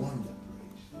 Have one that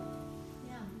prays.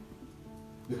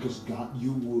 Because God,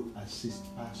 you will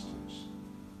assist pastors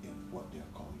in what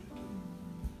they're called to do.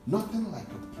 Nothing like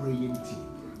a praying team.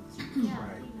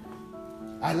 Right.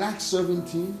 I like serving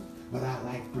team, but I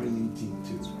like praying team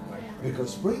too.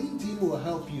 Because praying team will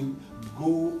help you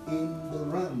go in the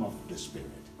realm of the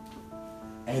Spirit.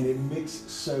 And it makes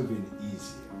serving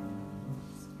easier.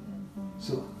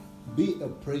 So be a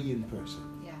praying person.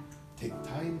 Yeah. Take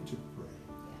time to pray.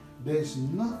 There's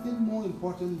nothing more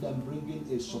important than bringing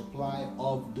a supply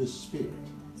of the Spirit.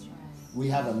 That's right. We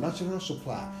have a natural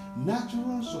supply.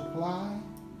 Natural supply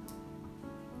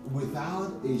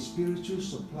without a spiritual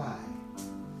supply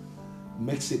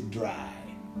makes it dry.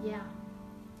 Yeah.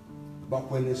 But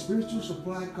when the spiritual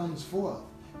supply comes forth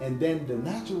and then the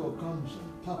natural comes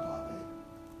on top of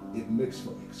it, it makes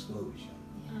for explosion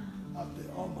of the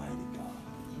Almighty God.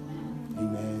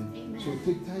 Amen. Amen. So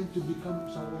take time to become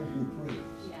someone who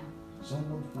prays. Yeah.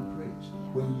 Someone who prays.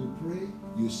 When you pray,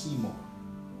 you see more.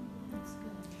 That's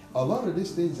good. A lot of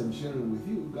these things I'm sharing with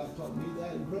you, God taught me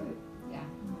that in prayer. Yeah.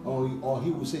 Or he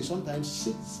will say, sometimes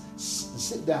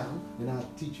sit down and I'll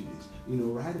teach you this. You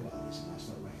know, write about this, and I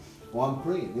start writing. Or I'm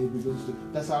praying. And he begins to,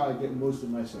 that's how I get most of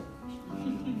my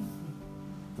sermons.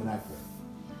 When I pray.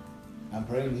 I'm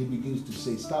praying, he begins to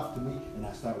say stuff to me, and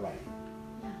I start writing.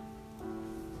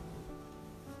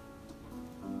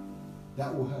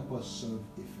 That will help us serve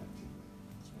effectively.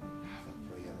 Have a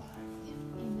prayer life.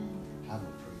 Amen. Have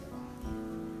a prayer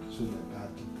life. So that God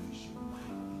can use you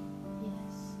mightily.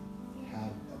 Yes.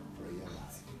 Have a prayer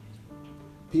life.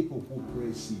 People who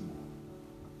pray see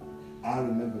more. I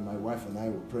remember my wife and I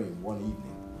were praying one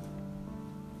evening.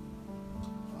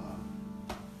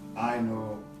 I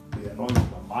know the anointing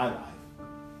of my life.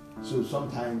 So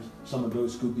sometimes some of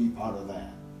those could be part of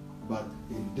that. But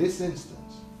in this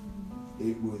instance,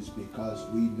 it was because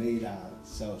we made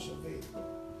ourselves available.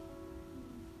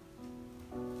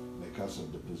 Because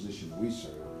of the position we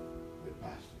serve with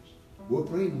pastors. We're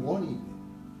praying one evening.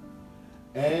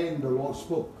 And the Lord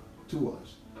spoke to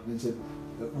us and said,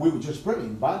 we were just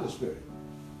praying by the Spirit.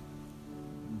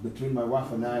 Between my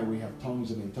wife and I, we have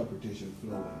tongues of interpretation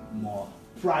flowing more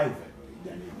privately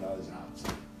than it does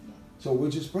outside. So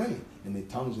we're just praying, and the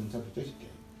tongues of interpretation came.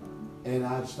 And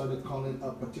I started calling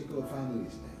a particular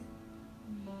family's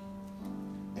name.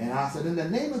 And I said, in the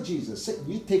name of Jesus,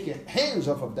 you take your hands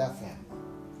off of that family.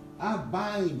 I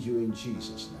bind you in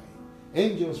Jesus' name.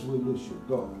 Angels will loose you.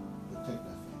 Go. Protect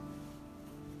that family.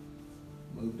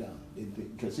 Move down.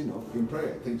 Because, you know, in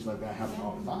prayer, things like that happen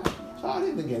all the time. So I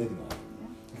didn't think anything of it.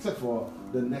 Except for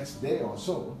the next day or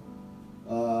so,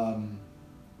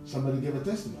 somebody gave a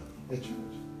testimony at church.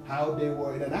 How they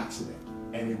were in an accident.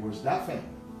 And it was that family.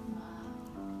 Wow.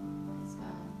 Praise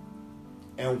God.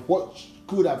 And what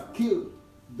could have killed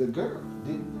the girl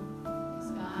didn't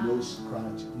no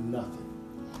scratch, nothing.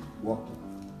 Walked off.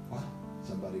 Why?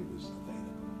 Somebody was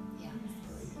available. Yeah.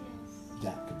 Pray.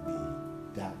 That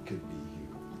could be you.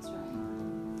 That's right.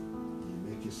 You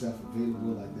make yourself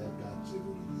available like that, God's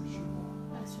able to use you more.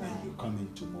 That's right. And you come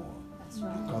into more. That's You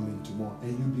right. come into more.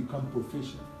 And you become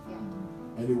proficient. Yeah.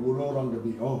 And it will no longer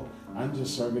be, oh, I'm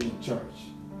just serving in church.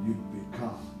 You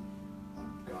become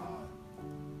a God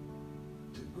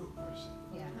to go person.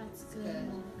 Yeah. That's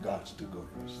good. God's to go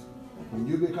person. When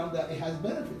you become that, it has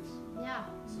benefits. Yeah.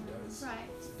 That's Right.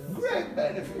 Great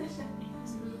benefits.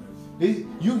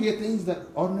 You hear things that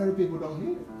ordinary people don't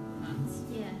hear.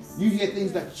 Yes. You hear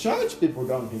things that church people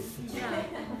don't hear. Yeah.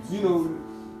 You know,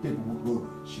 people who go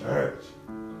to church.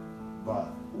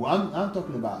 But I'm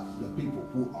talking about the people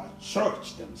who are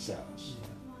church themselves.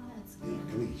 That's The good.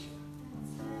 ecclesia.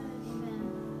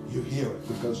 Amen. You hear it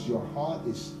because your heart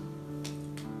is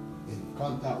in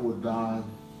contact with God.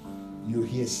 You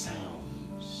hear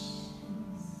sounds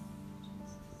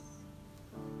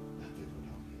that people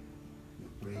don't hear.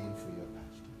 You're praying for your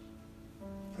pastors.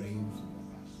 Praying for your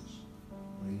pastors.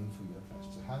 Praying for your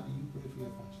pastors. How do you pray for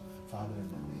your pastors? Father, in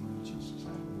the name of Jesus,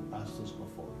 I will pastors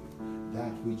before you.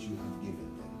 That which you have given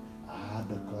them, I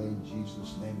declare in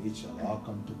Jesus' name, it shall all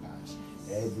come to pass.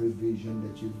 Every vision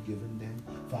that you've given them,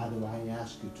 Father, I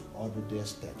ask you to order their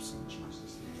steps in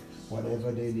Jesus' name.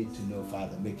 Whatever they need to know,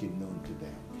 Father, make it known to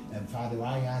them. And Father,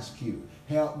 I ask you,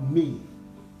 help me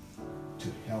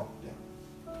to help them.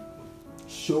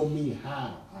 Show me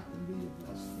how I can be a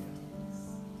blessing.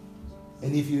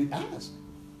 And if you ask,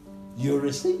 you'll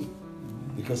receive.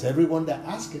 Because everyone that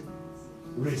asks it,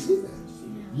 receive it.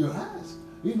 You ask.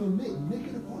 You know, make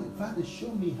it a point. Father,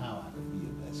 show me how I can be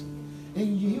a blessing.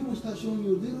 And He will start showing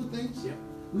you little things. Yep.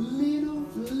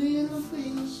 Little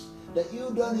things that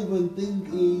you don't even think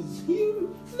is huge.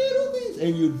 Little things.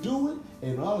 And you do it,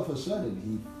 and all of a sudden,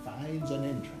 He finds an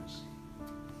entrance.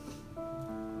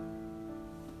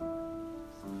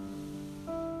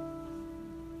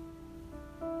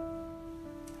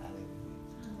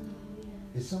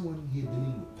 Is someone here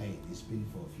dealing with pain? It's been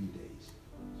for a few days.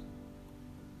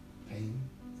 Pain?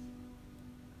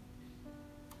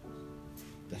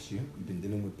 That's you? You've been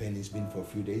dealing with pain. It's been for a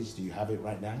few days. Do you have it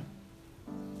right now?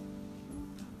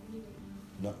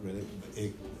 Not really.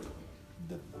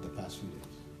 The past few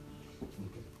days.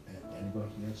 Okay.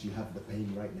 Anybody else? You have the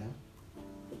pain right now?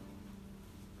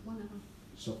 One of them.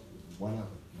 So one of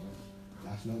them.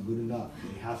 That's not good enough.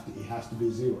 It has to be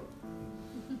zero.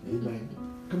 Amen.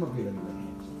 Come up here and lay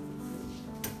hands.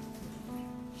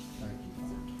 Thank you,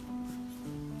 Father.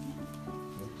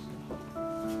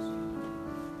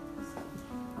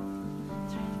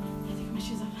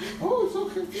 Oh, it's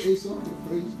okay. It's okay.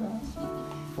 Praise God.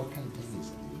 What kind of thing is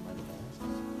it? You might have asked.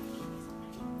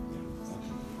 Yeah,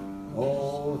 okay.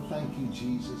 Oh, thank you,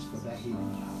 Jesus, for that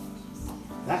healing power.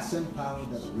 That same power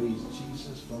that raised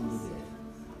Jesus from the dead.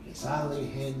 As I lay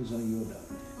hands on your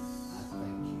daughter, I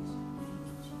thank you.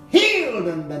 Healed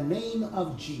in the name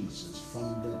of Jesus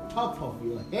from the top of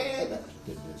your head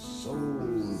to the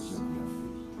soles of your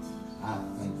feet. I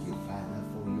thank you, Father,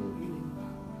 for your healing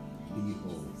power. Be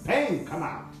whole. Pain, come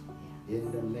out in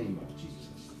the name of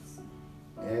Jesus.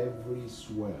 Every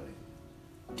swelling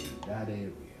in that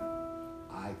area,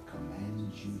 I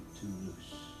command you to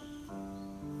loose.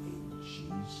 In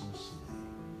Jesus'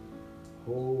 name.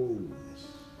 Wholeness.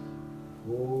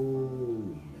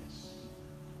 Wholeness.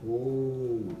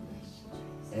 Wholeness.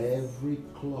 Every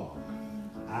clog,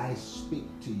 I speak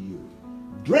to you.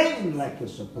 Drain like you're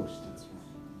supposed to.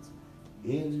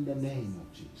 In the name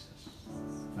of Jesus.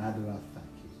 Father, I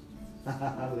thank you.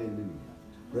 Hallelujah.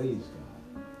 Praise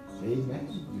God.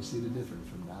 Amen. You see the difference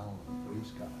from now on.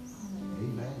 Praise God.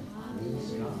 Amen.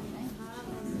 Praise God.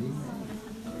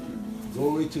 Amen.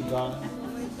 Glory to God.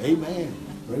 Amen.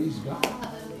 Praise God.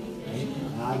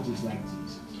 Amen. I just like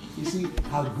Jesus. You see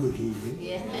how good He is.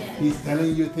 Yeah. He's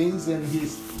telling you things, and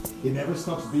He never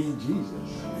stops being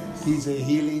Jesus. He's a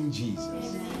healing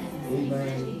Jesus.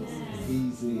 Amen.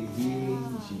 He's a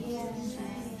healing Jesus.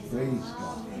 Praise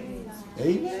God.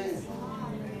 Amen.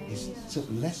 So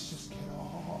let's just get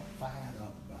all fired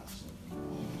up about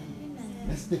something.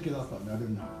 Let's take it up another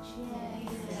notch.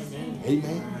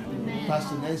 Amen.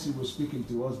 Pastor Nancy was speaking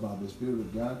to us about the Spirit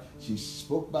of God. She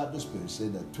spoke about the Spirit,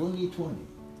 said that 2020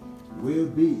 will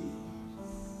be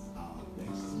our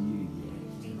best year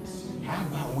yet. How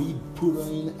about we put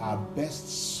in our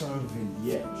best servant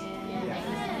yet?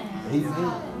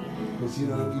 Amen. Because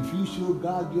if you show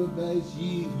God your best,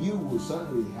 you will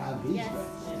certainly have His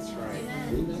best. That's right.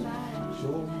 Amen.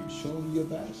 Show him your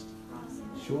best.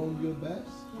 Show him your best.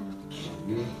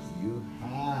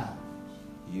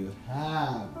 You You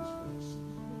have His best.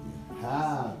 You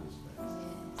have His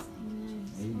best.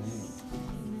 Amen.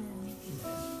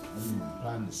 I didn't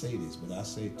plan to say this, but I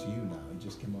say it to you now. It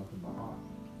just came up in my heart.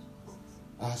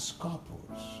 As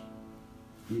couples,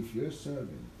 if you're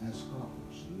serving as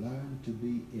couples, learn to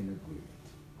be in agreement.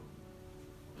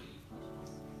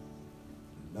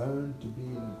 Learn to be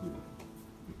in agreement,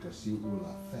 because it will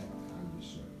affect how you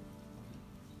serve.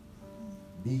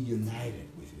 Be united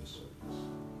with your service.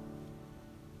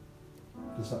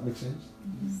 Does that make sense?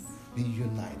 Mm-hmm. Be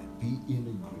united. Be in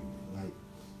agreement. Like,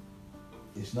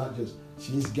 it's not just,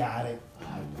 she's got it,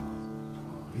 I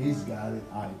don't. He's got it,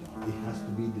 I don't. It has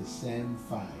to be the same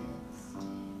fire.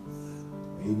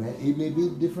 Amen. It may be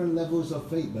different levels of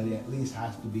faith, but it at least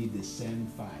has to be the same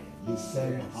fire, the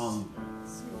same hunger.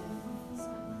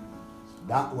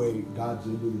 That way, God's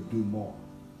able to do more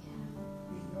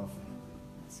in your family.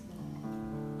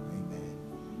 Amen.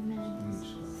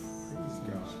 Praise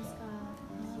God.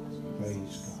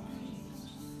 Praise God.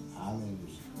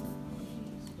 Hallelujah.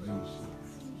 Praise God.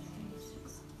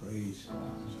 Praise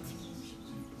God.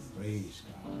 Praise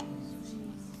God.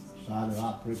 Father, I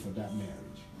pray for that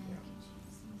marriage.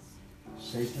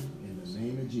 Satan, in the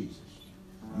name of Jesus,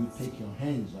 you take your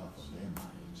hands off of their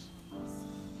minds.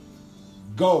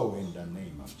 Go in the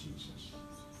name of Jesus.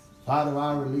 Father,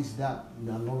 I release that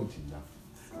anointing that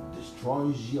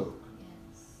destroys yoke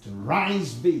to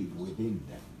rise big within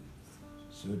them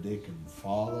so they can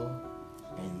follow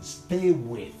and stay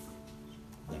with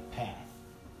the path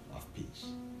of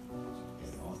peace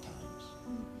at all times.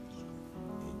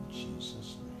 In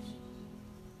Jesus' name.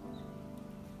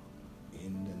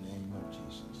 In the name of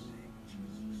Jesus.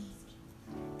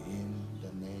 In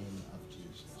the name of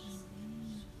Jesus.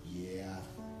 Yeah.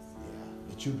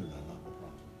 The children are not the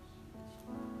problem.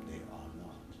 They are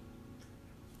not.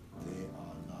 They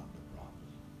are not the problem.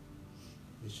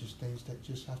 It's just things that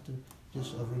just have to,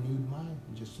 just a renewed mind.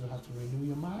 You just have to renew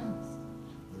your mind.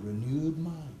 A renewed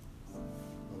mind. A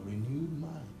renewed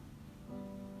mind.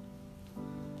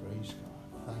 Praise God.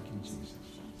 Thank you, Jesus.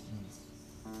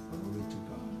 Glory to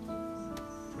God.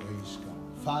 Praise God.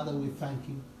 Father, we thank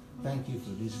you. Thank you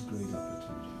for this great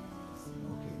opportunity.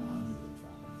 Okay, Father.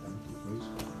 Thank you. Praise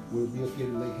God. Will it be okay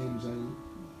to lay hands on you?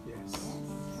 Yes.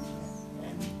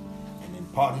 And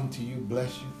imparting to you,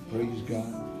 bless you. Praise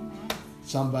God.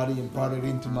 Somebody imparted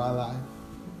into my life.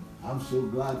 I'm so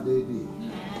glad they did.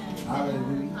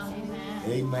 Hallelujah.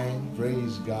 Amen.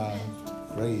 Praise God.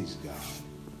 Praise God.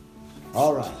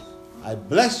 All right. I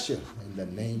bless you in the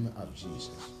name of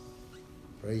Jesus.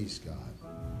 Praise God.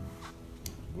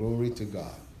 Glory to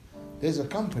God. There's a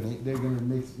company, they're going to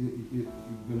make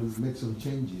some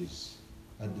changes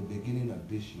at the beginning of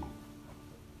this year.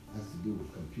 Has to do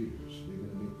with computers. They're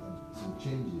going to make some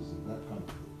changes in that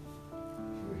company.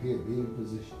 If you're here, be in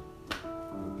position.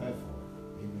 Prepare for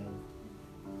it. Amen.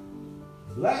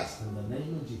 Blessed in the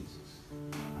name of Jesus.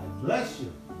 I bless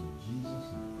you in Jesus'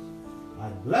 name. I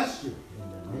bless you in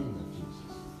the name of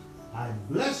Jesus. I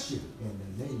bless you in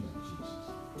the name of Jesus.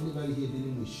 Anybody here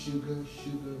dealing with sugar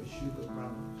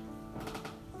problems?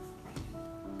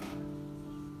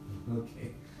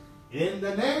 Okay. In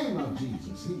the name of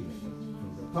Jesus, heal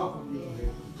from the top of your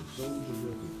head to the soles of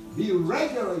your feet. Be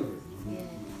regulated.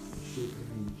 Sugar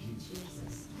in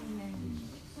Jesus' name.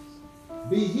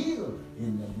 Be healed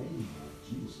in the name of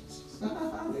Jesus.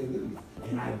 Hallelujah.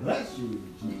 And I bless you in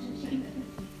Jesus' name.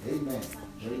 Amen.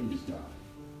 Praise God.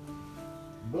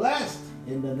 Blessed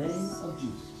in the name of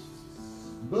Jesus.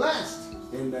 Blessed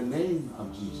in the name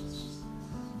of Jesus.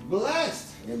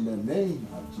 Blessed in the name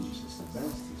of Jesus. The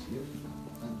best is here.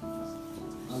 Thank you.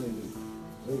 Hallelujah.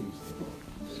 Praise the Lord.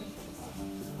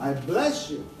 I bless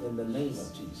you in the name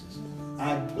of Jesus.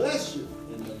 I bless you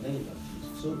in the name of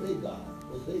Jesus. Obey God.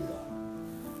 Obey God.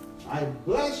 I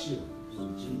bless you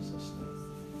in Jesus' name.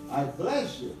 I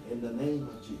bless you in the name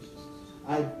of Jesus.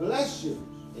 I bless you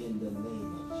in the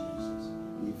name of Jesus.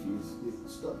 If you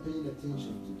stop paying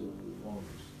attention to the wrong,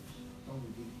 don't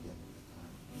give them the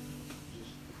time.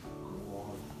 Just go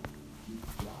on. Give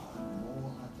God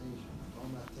more attention.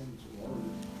 Don't attend to all of it.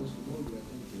 Because the more you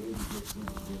attend to all, you get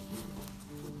things.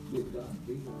 Let God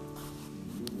bigger. And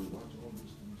you will watch all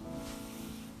these things.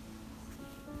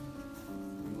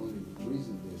 The only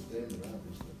reason they're standing around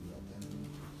is that you attend to it.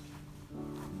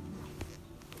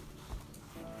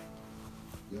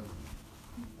 Yeah.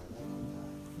 I like that.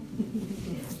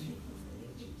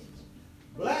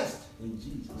 Blessed in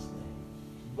Jesus' name.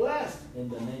 Blessed in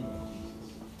the name of Jesus.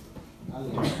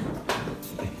 Hallelujah.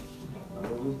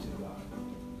 Glory to God.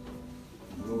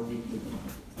 Glory to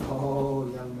God. Oh,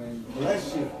 young man, bless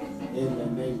you in the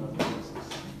name of Jesus.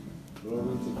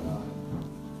 Glory to God.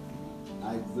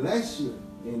 I bless you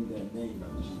in the name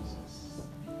of Jesus.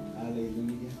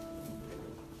 Hallelujah.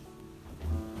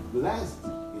 Blessed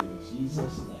in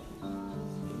Jesus' name.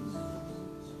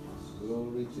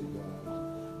 Glory to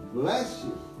God. Bless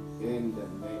you in the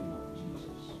name of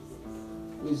Jesus.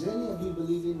 Is any of you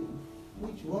believing,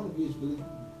 which one of you is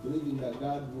believing that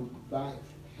God will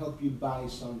help you buy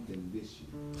something this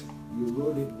year? You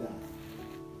wrote it down.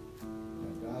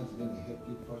 That God's going to help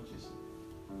you purchase it.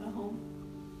 Uh-huh.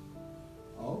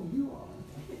 Oh, you are.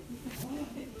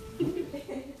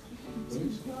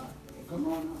 Praise God. Come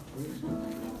on now. Praise God.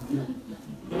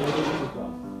 Glory to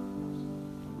God.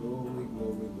 Glory,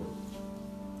 glory, glory.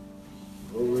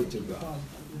 Glory to God.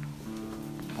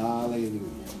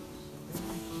 Hallelujah.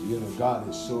 You know, God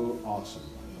is so awesome.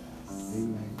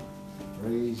 Amen.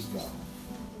 Praise God.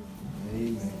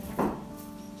 Amen.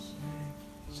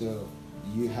 So,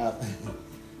 you have...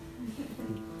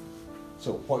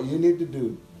 So, what you need to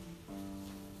do,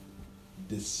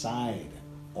 decide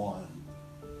on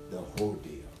the whole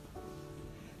deal.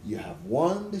 You have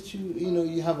one that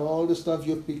you have all the stuff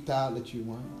you picked out that you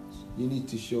want. You need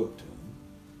to show it to them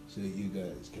so you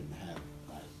guys can have,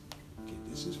 like, okay,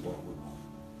 this is what we want,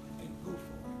 and go for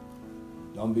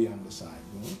it. Don't be on the side.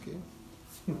 Go, okay.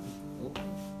 Okay.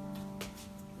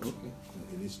 Okay.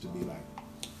 It needs to be like,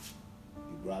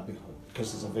 you grab it home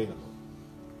because it's available.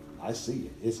 I see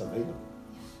it. It's available.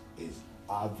 It's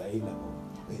available.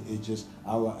 It just,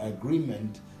 our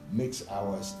agreement makes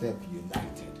our step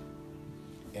united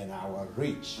and our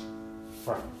reach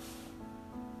firm.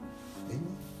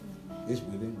 Amen. It's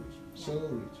within reach. So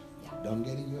reach. Don't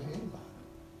get in your head about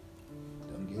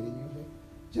it. Don't get in your head.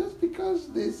 Just because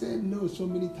they said no so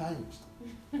many times.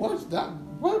 What's that?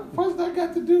 What's that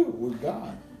got to do with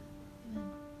God?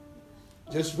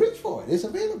 Just reach for it. It's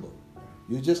available.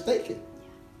 You just take it.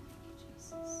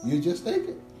 You just take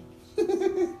it.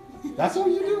 That's all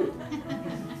you do.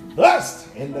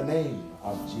 Blessed in the name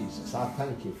of Jesus. I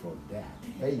thank you for that.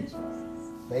 Favor,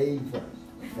 favor,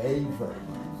 favor,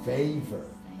 favor,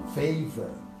 favor,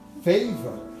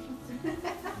 favor.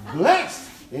 Blessed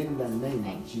in the name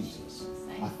of Jesus.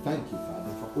 I thank you,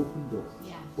 Father, for open doors.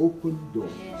 Open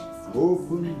doors.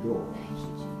 Open doors.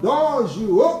 Doors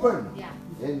you open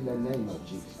in the name of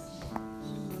Jesus.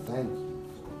 Thank you.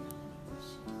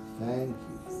 Thank you.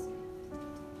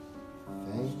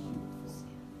 Thank you.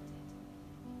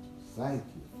 Thank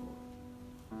you for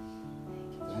it.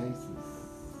 Thank you.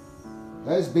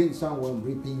 There's been someone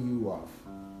ripping you off.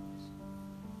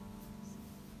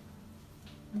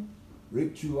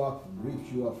 Ripped you off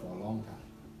for a long time.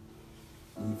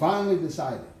 And you finally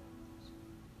decided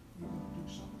you're going to do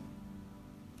something.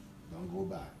 Don't go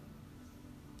back.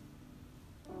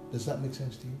 Does that make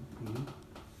sense to you? Mm-hmm.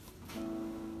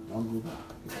 Don't go back.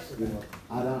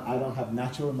 I don't have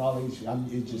natural knowledge.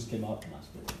 It just came out of my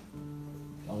spirit.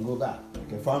 Don't go back.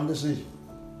 Make a firm decision.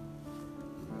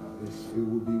 It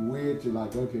would be weird to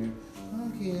like, okay,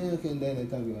 and then they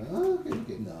tell you like,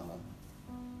 okay, no.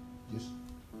 Just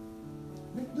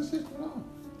make a decision now.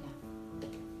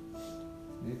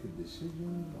 Make a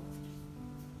decision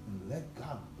and let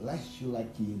God bless you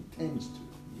like He intends to.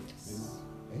 Yes.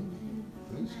 Amen.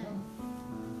 Praise God.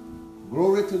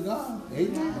 Glory to God.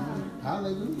 Amen.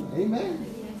 Hallelujah. Amen.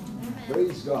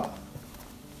 Praise God.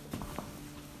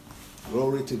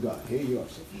 Glory to God. Here you are,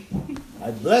 Sophie.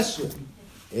 I bless you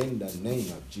in the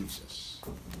name of Jesus.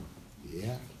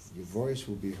 Yeah, your voice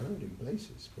will be heard in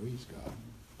places. Praise God.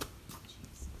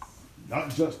 Not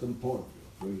just in Portville.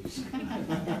 Praise God.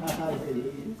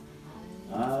 Hallelujah.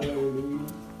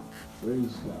 Hallelujah.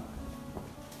 Praise God.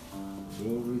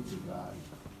 Glory to God.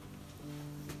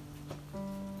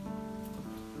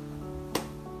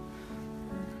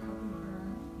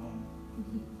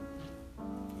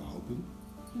 You're hoping?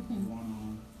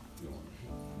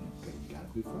 Okay, you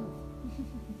gotta be firm.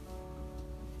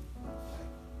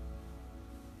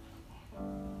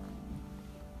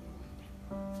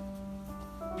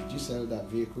 Did you sell that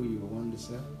vehicle you were wanting to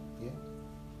sell? Yeah?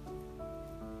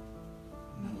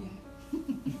 Not yet.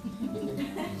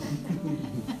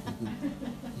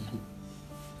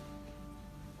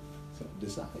 So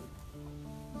decide.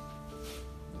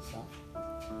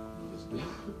 Just do it.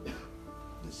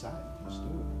 Decide. Just do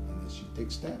it. And as you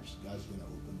take steps, God's going to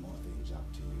open more things up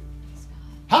to you.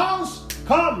 House,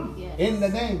 come in the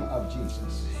name of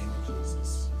Jesus.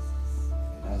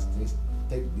 And as this,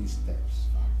 take these steps.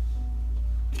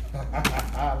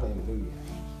 Hallelujah.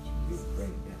 You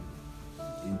bring them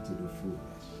into the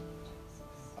fullness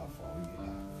of all you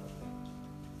have for them.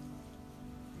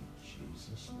 In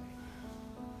Jesus' name.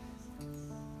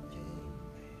 Amen.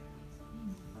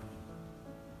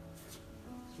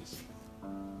 Listen,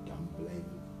 don't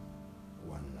blame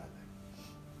one another.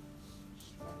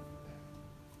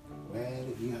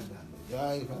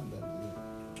 Yeah, you found that.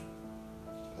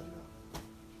 Cut it off.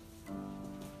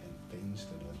 And things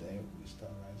that are there will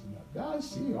start rising up. God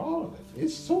see all of it.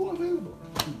 It's so available.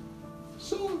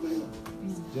 So available.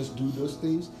 Just do those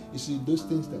things. You see, those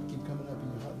things that keep coming up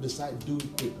in your heart, decide do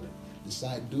it quickly.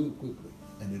 Decide do it quickly.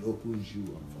 And it opens you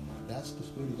up from that. That's the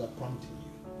Spirit of God prompting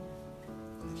you.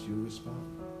 And if you respond.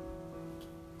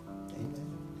 Amen.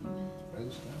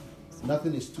 Praise God.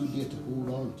 Nothing is too dear to hold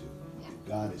on to.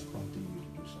 God is prompting you to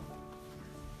do something.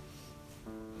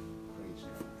 Praise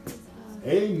God.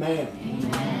 Amen.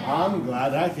 Amen. I'm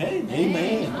glad I came.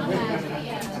 Amen.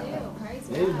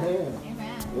 Amen.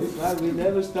 It's like we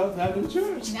never stopped having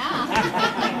church.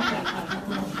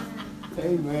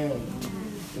 Amen.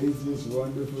 It's just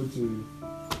wonderful to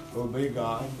obey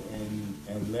God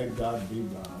and let God be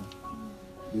God.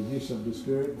 The gifts of the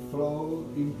Spirit flow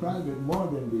in private more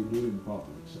than they do in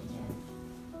public sometimes.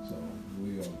 So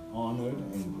we are honored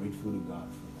and grateful to God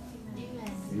for that.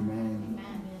 Amen.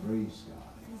 Praise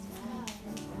God.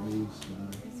 Praise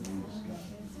God. Praise God.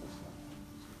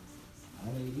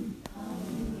 Hallelujah.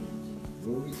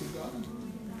 Glory to God.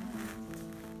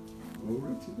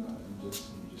 Glory to God. I'm just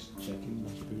checking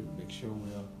my spirit, make sure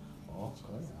we're all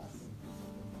clear.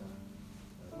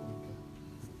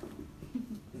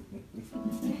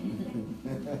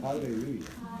 Hallelujah.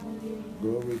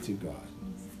 Glory to God.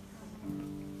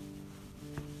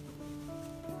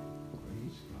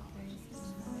 Praise God.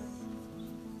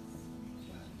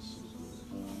 God is so good.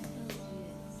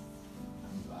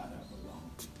 I'm glad I belong.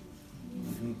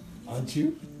 Aren't you?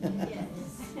 Yes.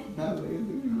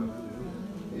 Hallelujah.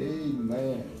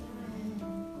 Amen.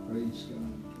 Praise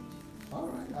God. All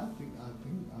right. I think.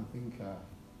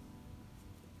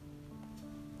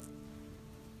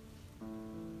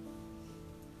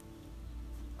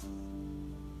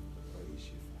 Praise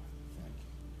you, Father. Thank you.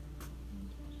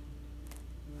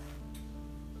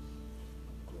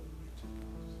 Glory to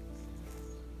God.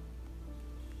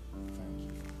 Thank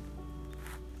you.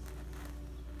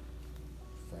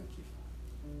 Thank you,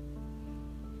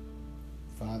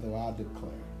 Father. Father, I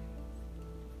declare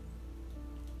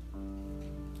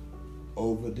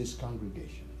over this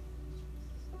congregation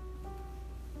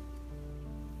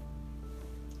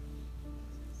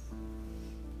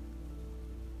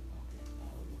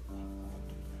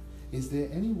is there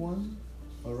anyone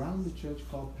around the church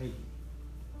called Peggy?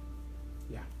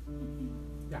 Yeah.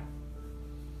 Yeah.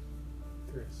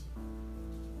 There is.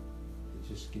 It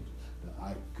just keeps,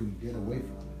 I couldn't get away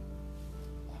from it.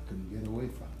 I couldn't get away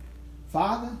from it.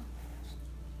 Father,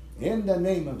 in the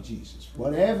name of Jesus,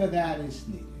 whatever that is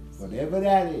needed, whatever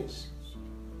that is,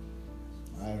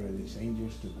 I release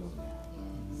angels to go down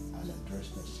and address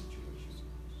that situation.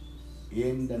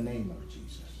 In the name of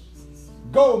Jesus.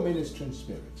 Go, ministering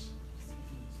spirits.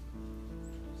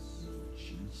 In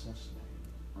Jesus'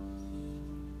 name.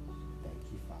 Thank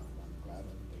you, Father. I'm glad I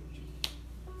obeyed you.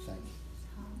 Thank you.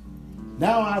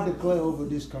 Now I declare over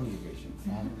this congregation,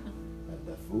 Father, that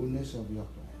the fullness of your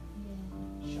plan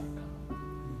shall come.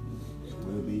 There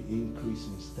will be increase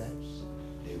in steps.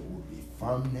 There will be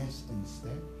firmness in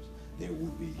steps. There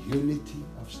will be unity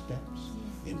of steps.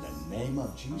 In the name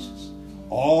of Jesus,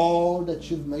 all that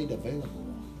you've made available,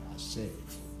 I say,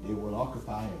 they will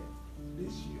occupy it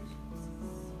this year.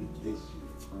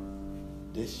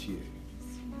 This year.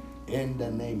 In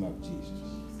the name of Jesus.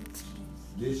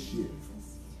 This year.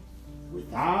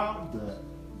 Without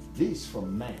this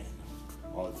from man,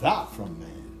 or that from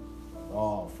man, but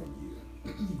all from you.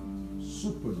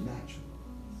 Supernatural.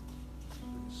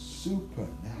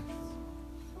 Supernatural.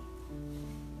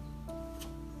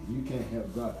 You can't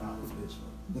help God out of this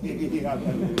one.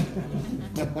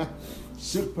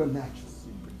 Supernatural.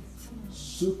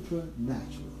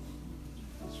 Supernatural.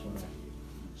 That's what I hear.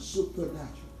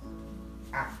 Supernatural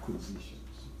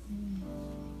acquisitions.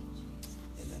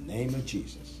 In the name of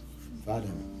Jesus. Father,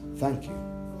 thank you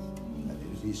that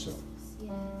it be so. In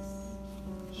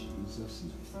Jesus'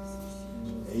 name.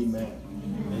 Amen.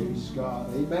 Praise God.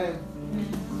 Amen.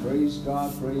 Praise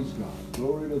God. Praise God.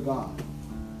 Glory to God.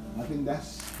 I think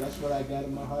that's what I got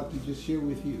in my heart to just share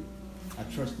with you. I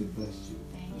trust it blessed you.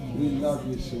 We love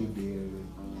you so dearly.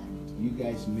 You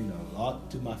guys mean a lot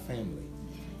to my family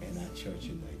and our church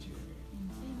in Nigeria.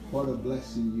 What a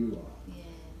blessing you are.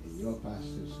 And your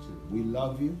pastors too. We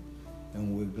love you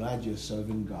and we're glad you're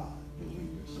serving God the way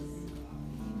you're serving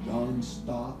God. Don't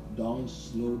stop. Don't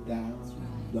slow down.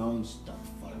 Don't stop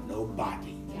for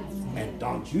nobody. And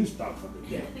don't you stop for the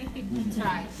devil. That's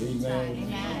right. Amen.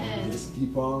 Amen. Just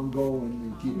keep on going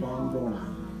and keep on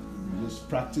going. Just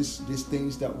practice these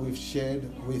things that we've shared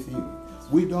with you.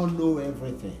 We don't know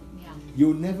everything.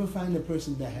 You'll never find a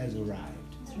person that has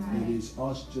arrived. Right. It is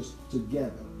us just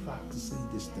together practicing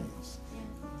these things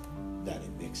that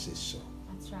it makes it so.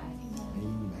 That's right.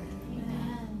 Amen.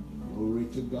 Amen. Glory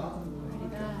to God.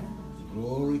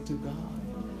 Glory to God.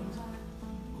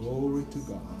 Glory to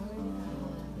God.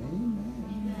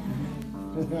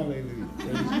 Amen. Hallelujah.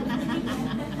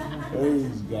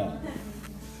 Praise God.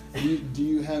 Do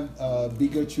you have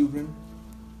bigger children?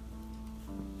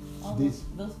 All This-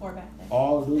 those four back there.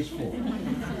 All those four.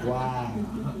 Wow.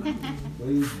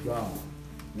 Praise God.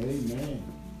 Amen.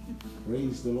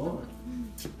 Praise the Lord.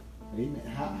 Amen.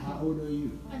 How old are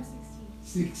you? I'm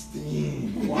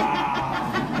 16.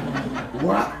 Wow.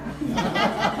 Wow.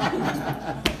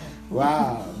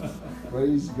 Wow.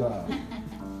 Praise God.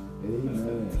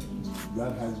 Amen.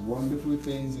 God has wonderful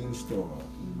things in store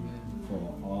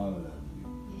for all of you.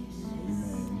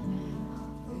 Amen.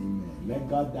 Amen. Let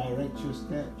God direct your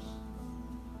steps.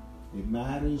 It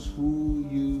matters who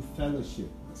you fellowship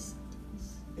with.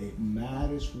 It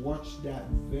matters. Watch that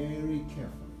very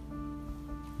carefully.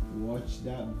 Watch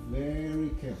that very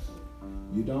carefully.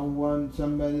 You don't want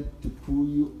somebody to pull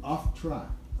you off track.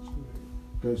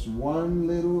 Because one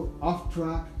little off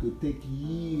track could take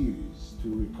years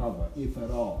to recover, if at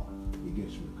all it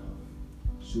gets recovered.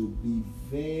 So be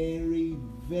very,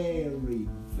 very,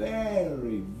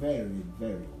 very, very,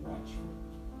 very watchful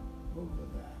over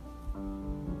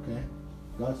that. Okay?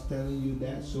 God's telling you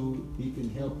that so He can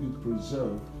help you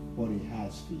preserve what He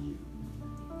has for you.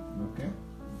 Okay?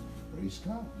 Praise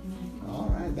God.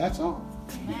 All right, that's all.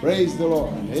 Praise the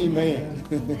Lord. Amen.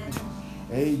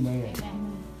 Amen.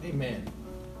 Amen.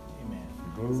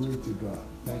 Glory to God.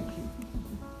 Thank you.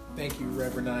 Thank you,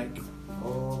 Reverend Ike.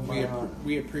 Oh, my God.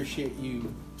 We appreciate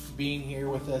you being here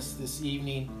with us this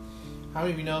evening. How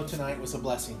many of you know tonight was a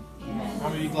blessing? Yes. How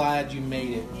many of you glad you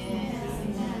made it?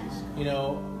 Yes. You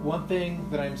know, one thing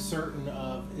that I'm certain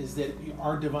of is that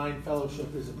our divine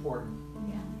fellowship is important.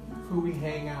 Yeah. Who we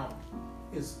hang out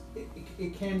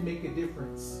it can make a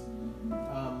difference.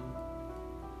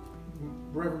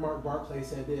 Reverend Mark Barclay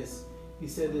said this. He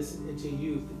said this to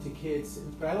youth, to kids,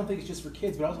 but I don't think it's just for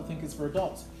kids, but I also think it's for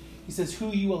adults. He says, who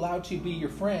you allow to be your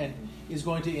friend is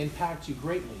going to impact you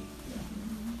greatly.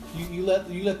 You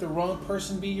let the wrong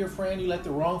person be your friend, you let the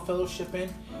wrong fellowship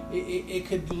in, it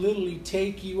could literally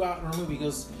take you out and remove you. He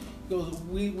goes,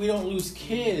 we don't lose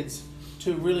kids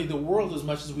to really the world as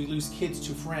much as we lose kids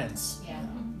to friends. Yeah.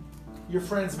 Your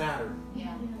friends matter.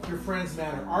 Yeah. Your friends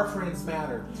matter. Our friends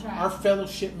matter. That's right. Our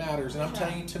fellowship matters. And I'm That's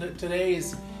telling you, right. today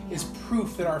is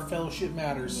proof that our fellowship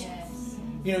matters. Yes.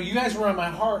 You know, you guys were on my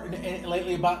heart and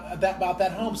lately about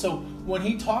that home. So when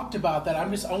he talked about that, I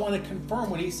want to confirm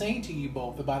what he's saying to you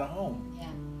both about a home.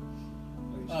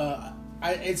 Yeah.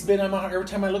 It's been on my heart. Every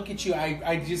time I look at you,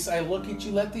 I look at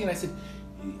you, Letty, and I said,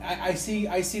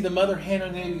 I see the mother hen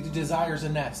on you that desires a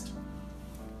nest.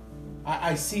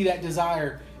 I see that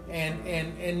desire. And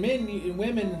men and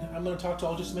women, I'm going to talk to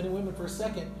all just men and women for a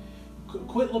second.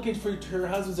 Quit looking for her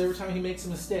husbands every time he makes a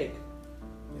mistake.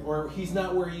 Or he's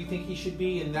not where you think he should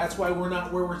be, and that's why we're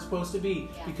not where we're supposed to be,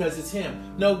 because it's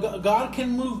him. No, God can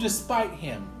move despite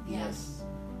him. Yes.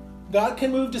 God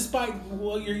can move despite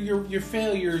your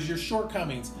failures, your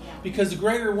shortcomings, Yeah. because the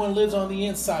greater one lives on the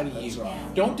inside of you.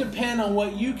 right. Don't depend on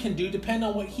what you can do, depend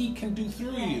on what he can do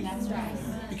through you. That's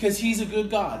right. Because he's a good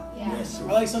God. Yeah. Yes, sir.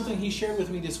 I like something he shared with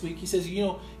me this week. He says,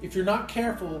 if you're not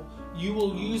careful, you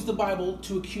will use the Bible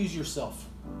to accuse yourself.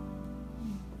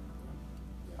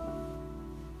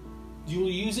 You will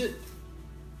use it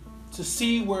to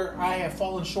see where I have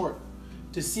fallen short,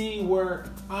 to see where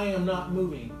I am not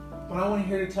moving. But I want to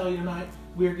here to tell you tonight,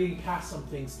 we are getting past some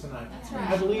things tonight. That's right.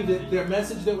 I believe that the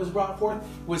message that was brought forth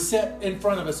was set in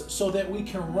front of us so that we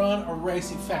can run a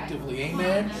race effectively.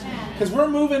 Amen? Because we're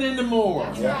moving into more.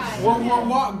 That's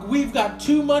right. We've got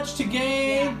too much to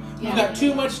gain. Yeah. We've got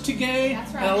too much to gain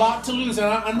That's right. and a lot to lose. And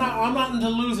I'm not into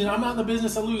losing. I'm not in the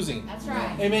business of losing. That's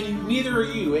right. Amen. Neither are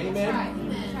you. Amen. That's right.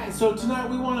 That's right. So tonight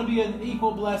we want to be an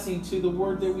equal blessing to the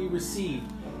word that we received.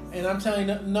 And I'm telling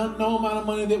you, no amount of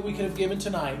money that we could have given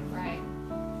tonight Right.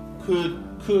 could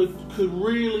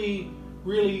really,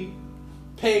 really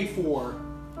pay for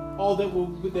all that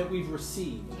we've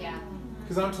received. Yeah.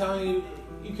 Because I'm telling you,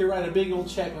 you could write a big old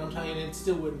check, and I'm telling you, it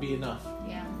still wouldn't be enough.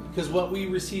 Yeah. Because what we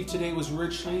received today was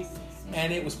richly,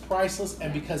 and it was priceless,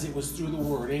 and because it was through the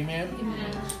Word. Amen?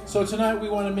 Amen. So tonight we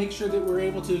want to make sure that we're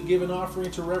able to give an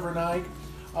offering to Reverend Ike.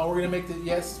 We're going to make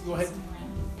go ahead,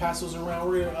 pass those around.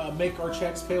 We're going to make our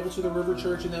checks payable to the River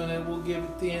Church, and then we'll give,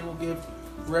 at the end, we'll give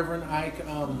Reverend Ike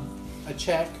a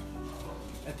check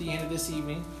at the end of this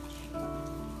evening.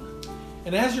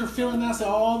 And as you're filling that, say,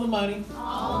 all the money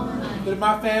All the money. that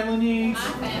my family needs,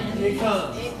 My family it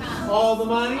comes. It comes. All the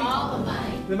money All the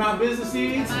money. That my business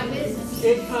needs, My business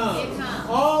it comes. It comes.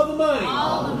 All the money,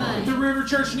 All the money. that the River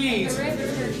Church needs, The River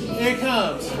Church needs. it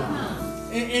comes. It comes.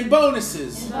 And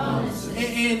bonuses, Bonuses.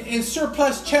 and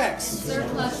surplus checks,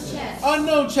 Surplus checks.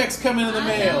 unknown checks coming in the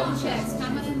mail. Unknown checks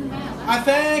coming in the mail. I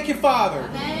thank you, Father.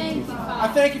 Thank you, Father. I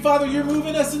thank you, Father, you're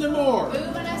moving us into more.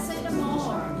 Moving us into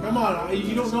more. Come on,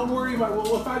 you don't worry about,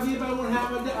 well, if I give, I won't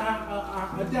have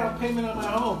a down payment on my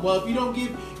home. Well, if you don't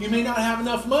give, you may not have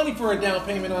enough money for a down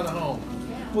payment on a home.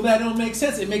 Well, that don't make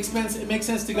sense. It makes sense. It makes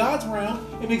sense to God's realm.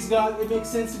 It makes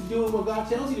sense to doing what God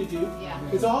tells you to do. Yeah.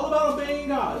 It's all about obeying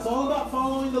God. It's all about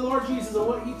following the Lord Jesus and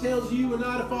what He tells you and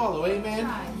not to follow. Amen.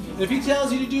 Right. And if He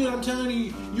tells you to do it, I'm telling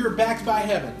you, you're backed by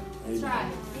heaven. That's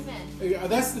right. Amen.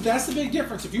 That's the big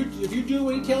difference. If you do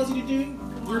what He tells you to do,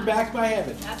 you're backed by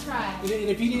heaven. That's right. And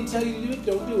if He didn't tell you to do it,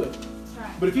 don't do it. That's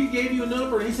right. But if He gave you a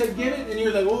number and He said give it, and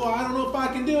you're like, oh, I don't know if I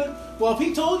can do it. Well, if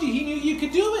He told you, He knew you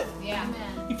could do it. Yeah. Amen.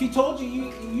 If He told you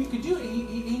you could do it,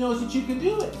 He knows that you can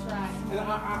do it. That's right. And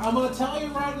I'm going to tell you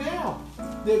right now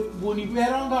that when you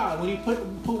bet on God, when you put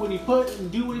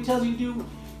and do what He tells you to do,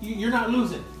 you're not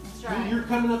losing. That's right. You're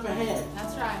coming up ahead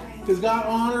That's right. because God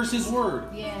honors His word.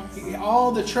 Yes.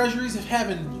 All the treasuries of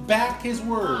heaven back His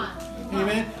word.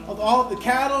 Amen. All the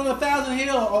cattle on 1,000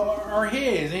 hills are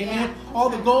His. Amen. Yeah. All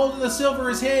the gold and the silver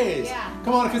is His. Yeah.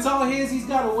 Come on, if it's all His, He's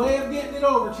got a way of getting it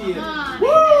over to you. Come on,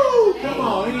 Woo! amen. Come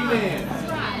on, amen.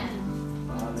 That's right.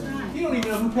 You don't even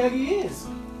know who Peggy is.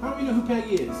 How do you know who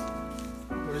Peggy is?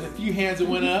 There's a few hands that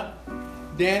went up.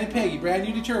 Dan and Peggy, brand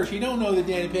new to church. He don't know that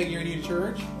Dan and Peggy are new to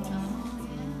church.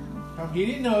 He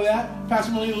didn't know that.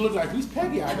 Pastor Molina looked like, who's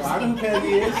Peggy? I go, I know who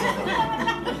Peggy is.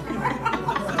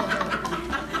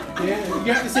 Dan,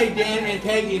 you have to say Dan and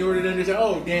Peggy in order to understand.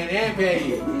 Oh, Dan and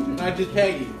Peggy, not just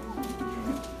Peggy.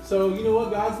 So you know what?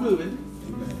 God's moving.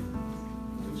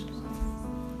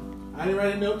 I didn't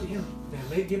write a note to him. Now,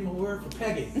 let give him a word for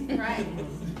Peggy. Right.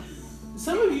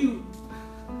 Some of you,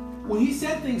 when he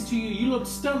said things to you, you looked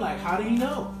stunned like, how did he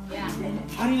know? Yeah.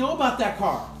 How do you know about that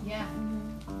car? Yeah.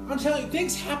 I'm telling you,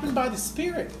 things happen by the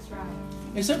Spirit. That's right.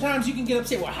 And sometimes you can get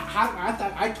upset. Well, I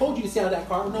thought I told you to sell that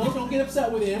car. No, don't get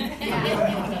upset with him.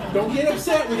 Don't get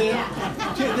upset with him.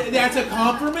 That's a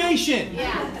confirmation.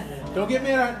 Yeah. Don't get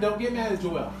mad at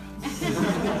Joel.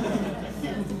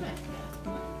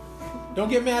 Don't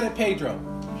get mad at Pedro.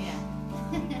 Yeah.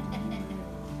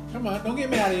 Come on, don't get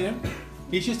mad at him.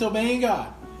 He's just obeying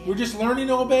God. We're just learning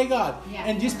to obey God. Yeah.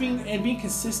 And just being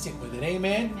consistent with it.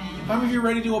 Amen. How many of you are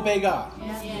ready to obey God?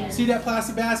 Yeah. See that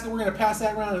plastic basket? We're going to pass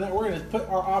that around and we're going to put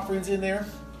our offerings in there.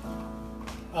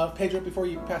 Pedro, before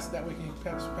you pass it that way, can you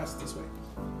pass it this way?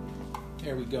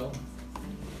 There we go.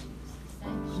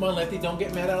 Come on, Letty, don't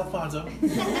get mad at Alfonso.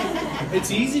 It's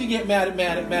easy to get mad at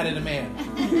a man.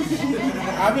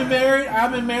 I've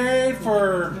been married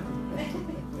for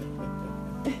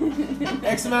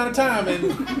X amount of time, and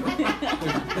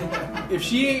if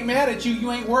she ain't mad at you,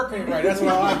 you ain't working it right. That's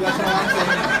what I'm saying.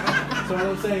 That's what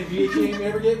I'm saying. She ain't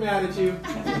ever get mad at you.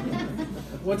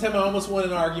 One time I almost won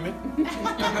an argument. One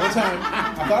time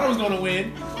I thought I was going to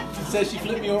win. It says she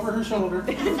flipped me over her shoulder.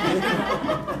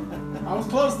 I was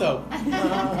close though.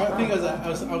 I think I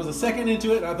was a second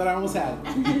into it. And I thought I almost had it.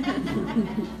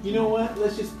 You know what?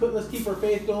 Let's keep our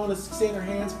faith going. Let's extend our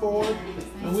hands forward,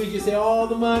 and we just say all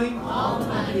the money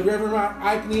the Reverend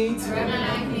Ike needs.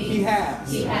 He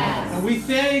has. And we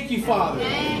thank you, Father,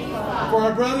 for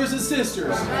our brothers and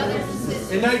sisters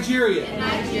in Nigeria,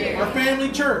 our family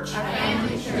church.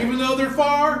 Even though they're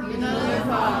far,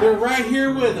 they're right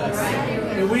here with us,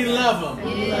 and we love them.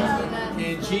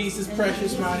 In Jesus'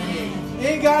 precious mighty name.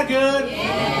 Ain't God good?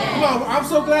 Come on, I'm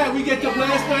so glad we get to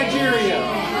bless Nigeria.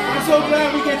 I'm so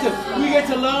glad we get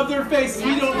to love their faces.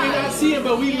 We may not see them,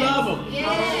 but we love them.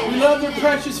 We love their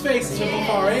precious faces from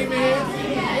afar.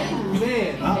 Amen.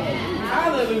 Amen.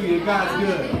 Hallelujah. God's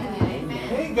good.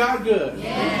 Ain't God good?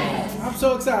 I'm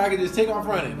so excited I can just take off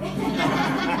running.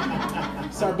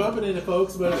 Start bumping into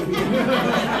folks, but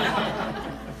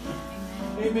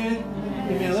amen.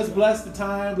 Amen. Let's bless the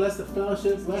time, bless the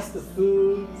fellowship, bless the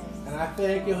food. And I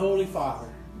thank you, Holy Father,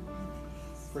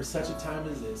 for such a time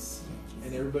as this.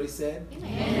 And everybody said,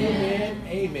 Amen.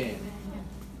 Amen.